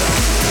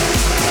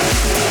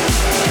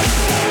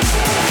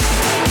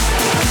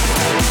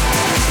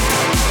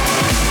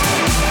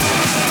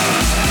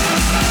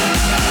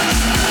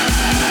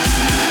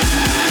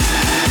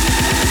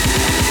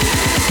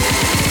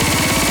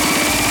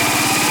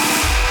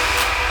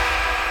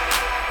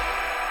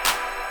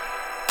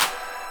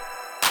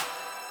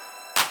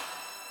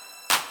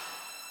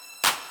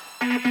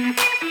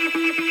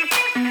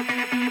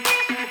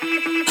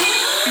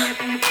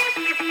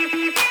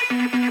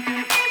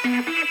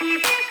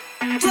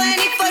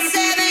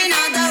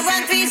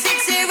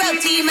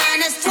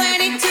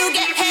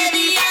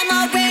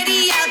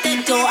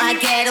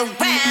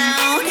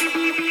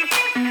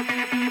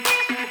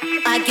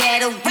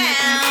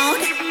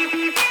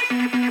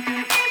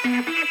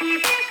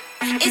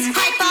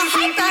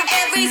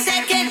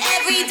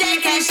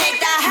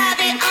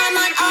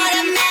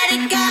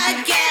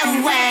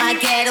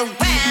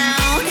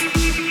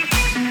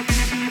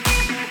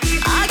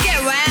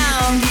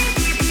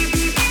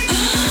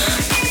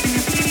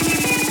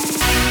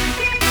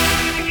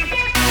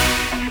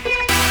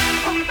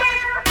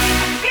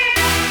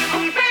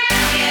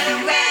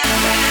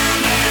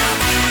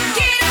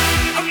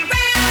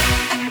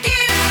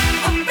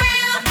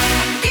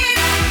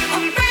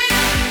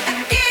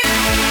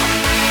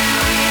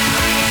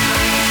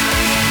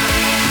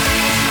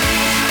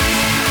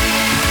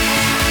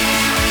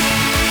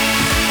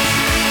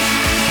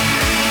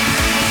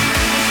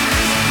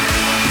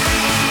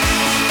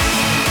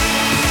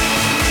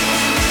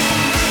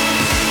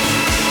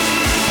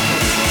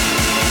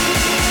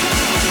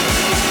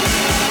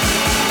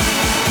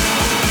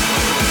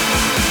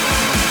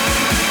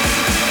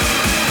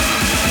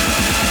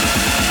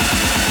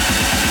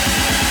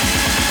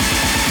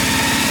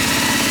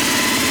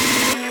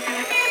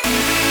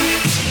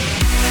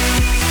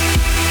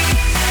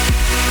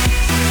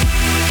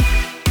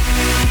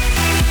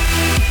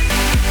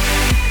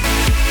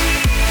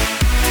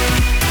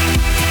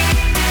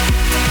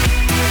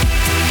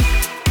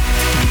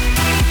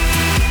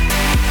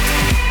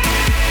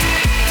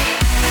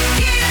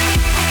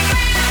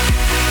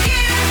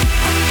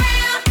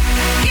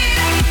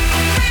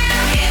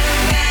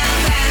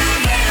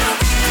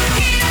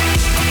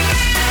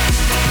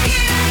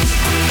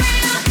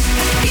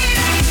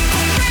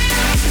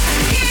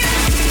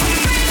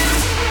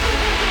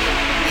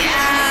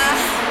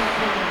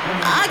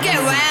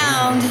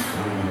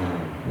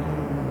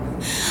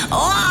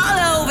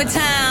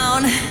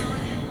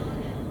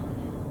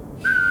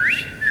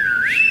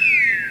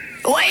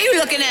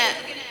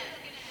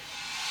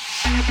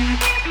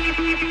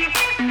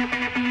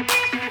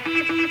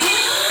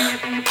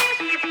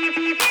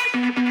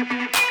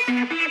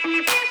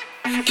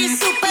 It's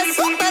super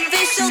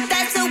superficial,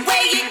 that's the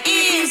way it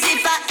is.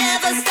 If I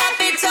ever stop,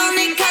 it's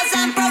only 'cause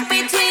I'm broke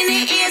between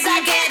the ears. I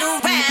get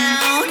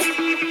around.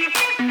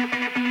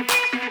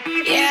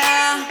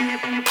 Yeah.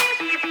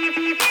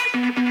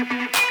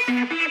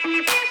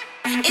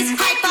 It's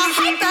hyper,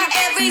 hyper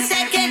every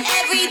second,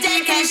 every day.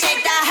 Can't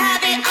shake the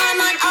habit, I'm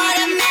on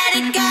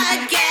automatic. Gotta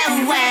get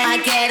away. I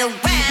get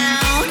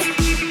around.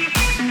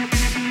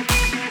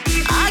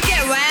 I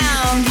get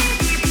around.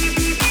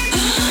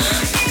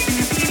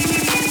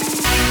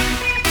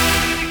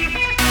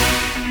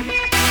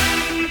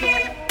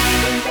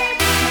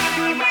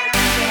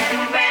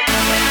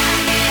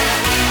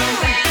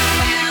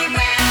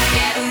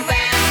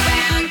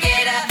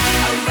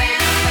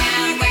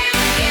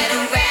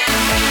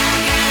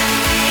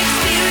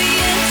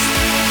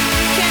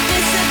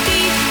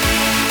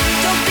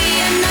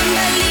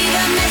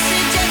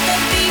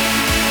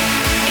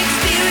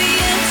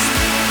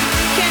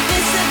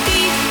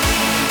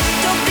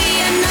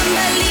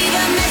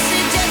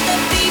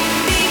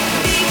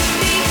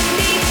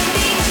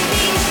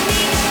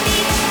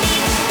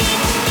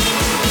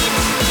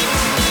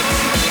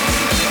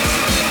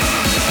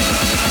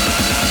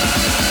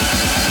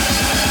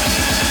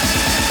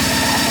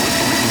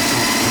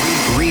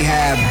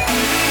 R3HAB.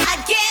 I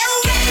get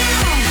around.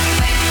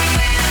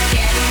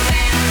 Get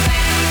around,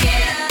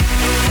 get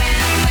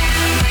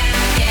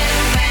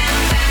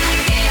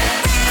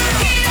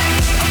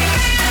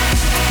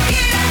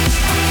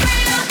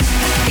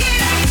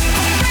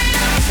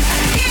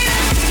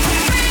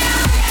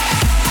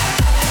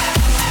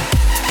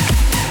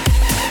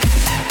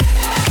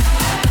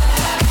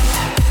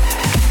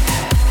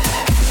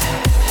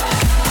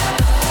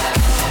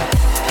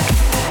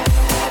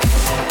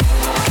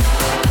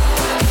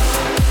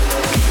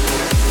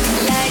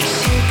like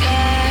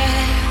sugar,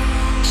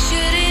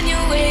 shooting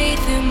your way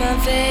through my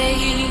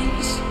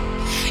veins.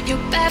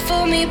 You're bad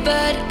for me,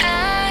 but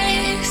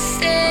I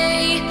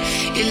stay.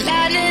 You're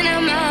lightning,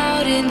 I'm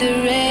out in the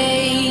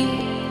rain.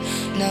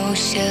 No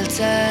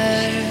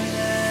shelter.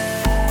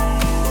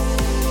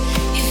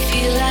 You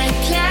feel like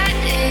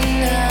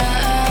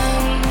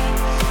platinum,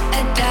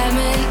 a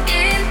diamond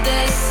in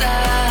the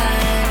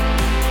sun.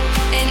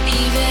 And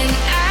even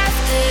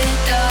after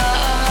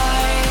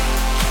dark,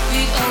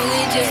 we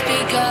only just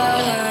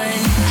begun.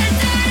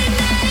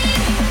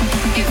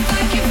 If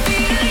I can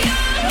feel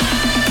your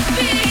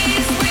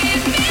heartbeats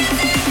with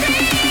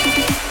misery,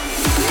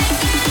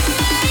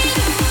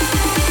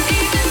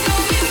 even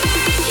though we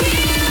might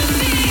kill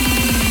me,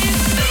 it's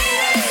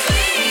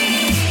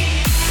bittersweet.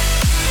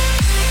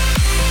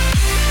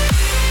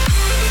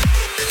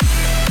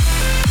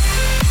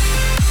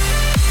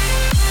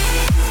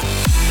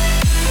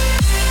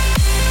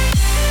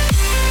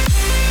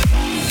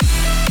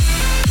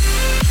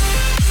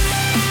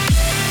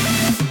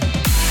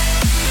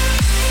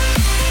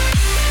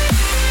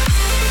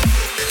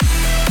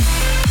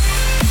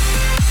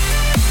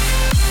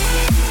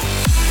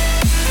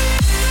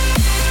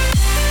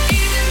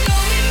 Even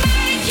though we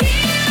might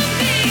kill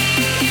me,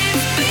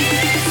 it's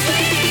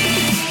bittersweet.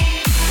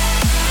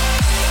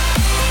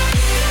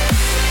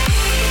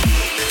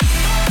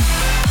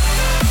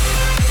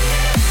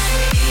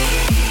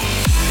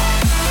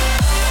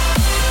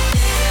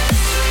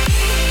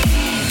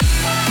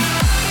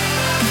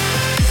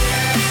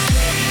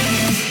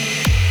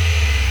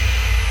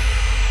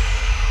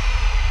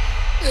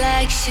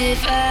 Like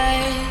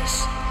shivers,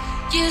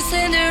 you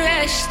send a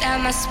rush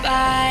down my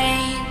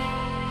spine,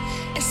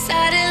 and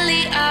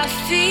suddenly I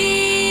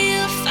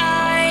feel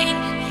fine.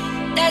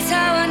 That's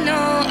how I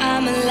know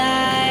I'm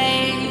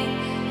alive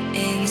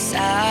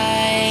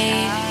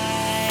inside.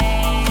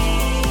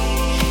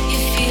 You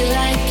feel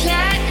like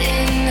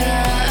platinum,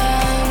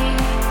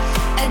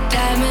 a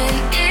diamond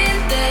in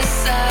the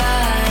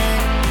sun.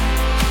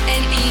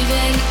 And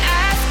even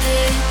after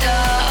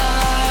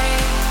dark,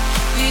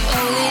 we've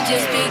only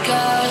just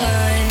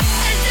begun.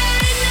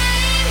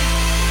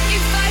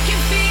 If I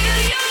can feel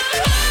your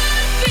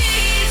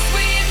heartbeats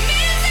with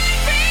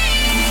misery,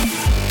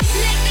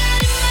 like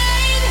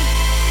dynamite,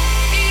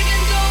 even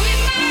though it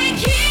might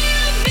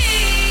kill me,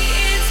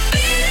 it's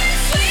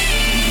bittersweet.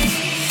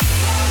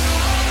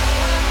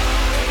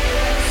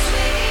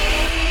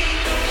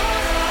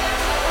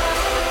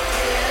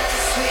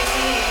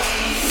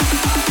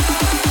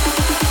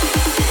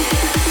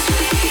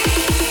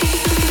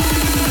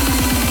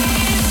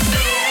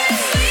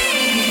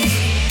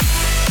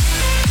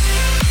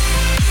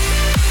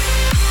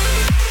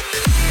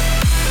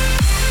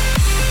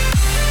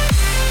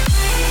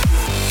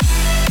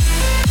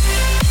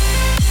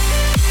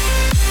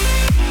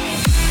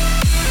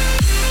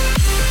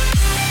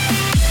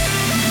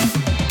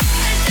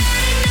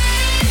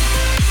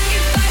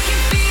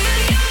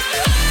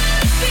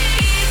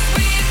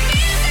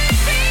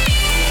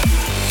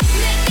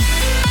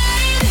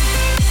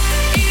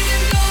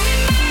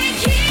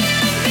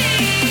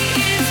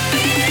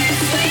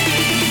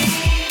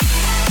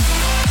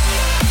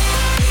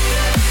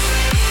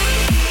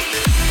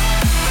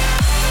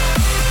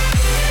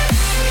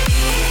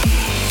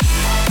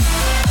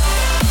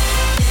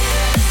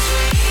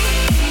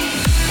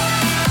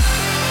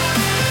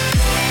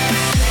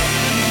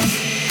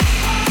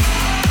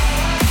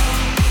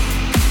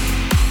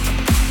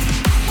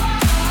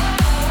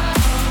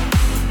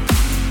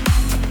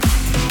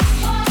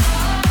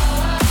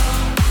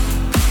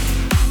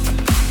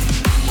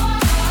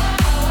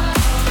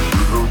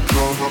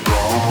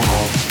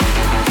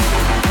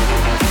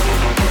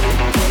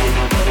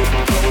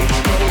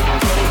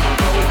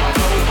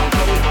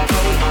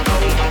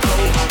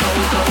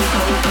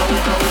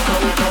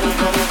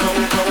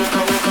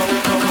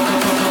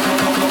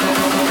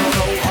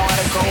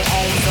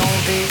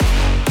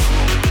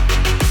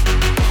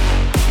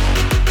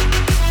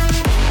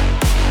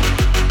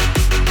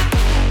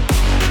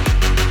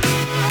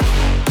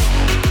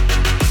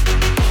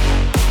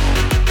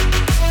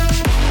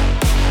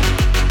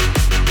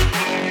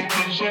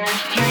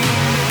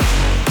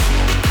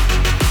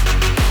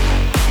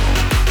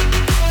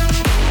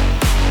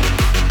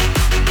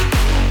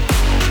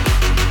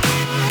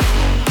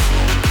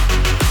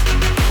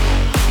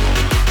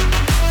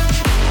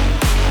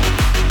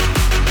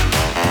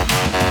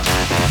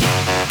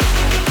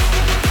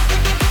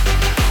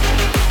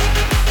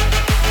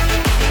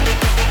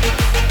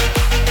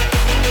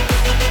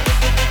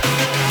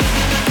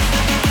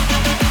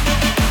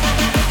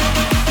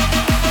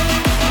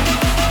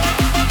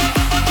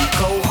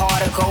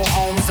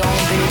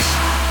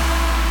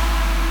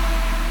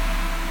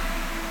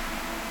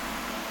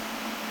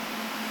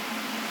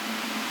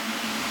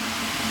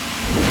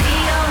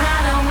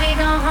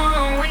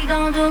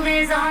 do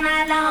this all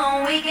night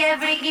long. We get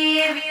freaky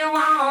if you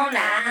want.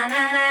 Nah, nah,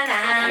 nah,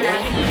 nah,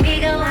 nah. We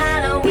go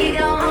holler, we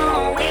go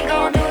home. We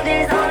gon' do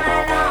this all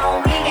night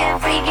long. We get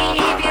freaky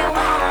if you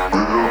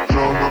want.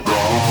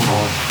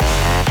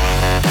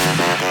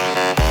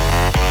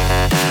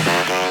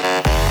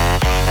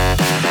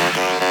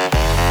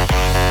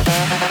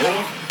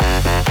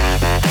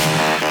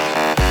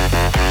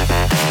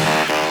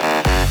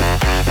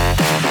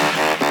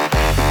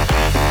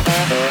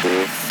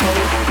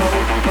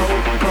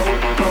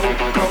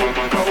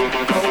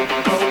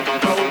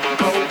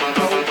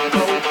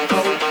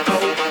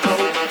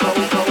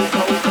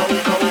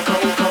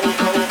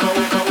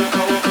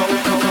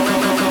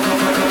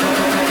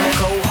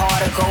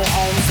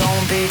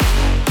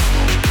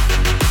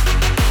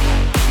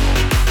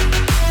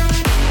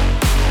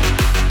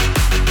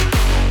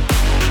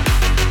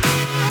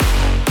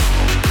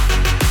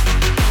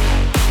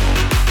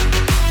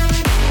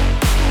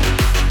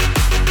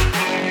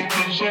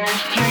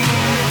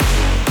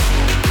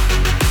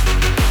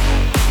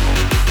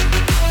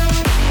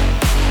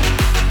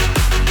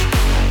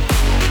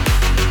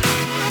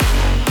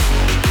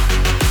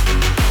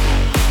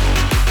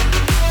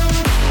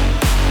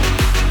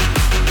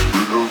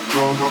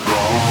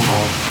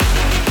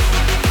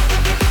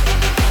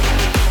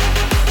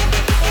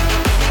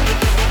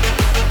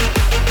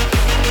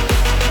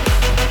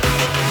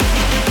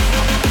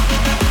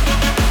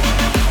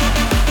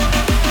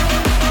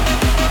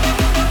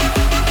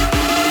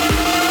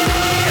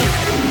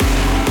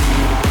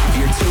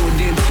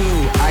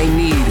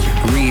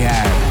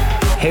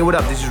 Hey, what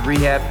up? This is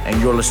R3HAB,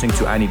 and you're listening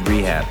to I Need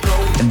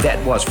R3HAB. And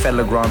that was Fed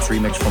Legrand's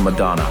remix from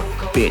Madonna.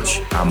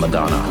 Bitch, I'm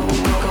Madonna.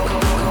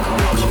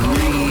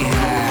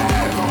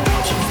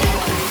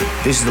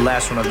 This is the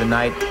last one of the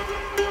night.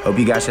 Hope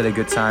you guys had a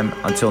good time.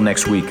 Until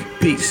next week.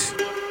 Peace.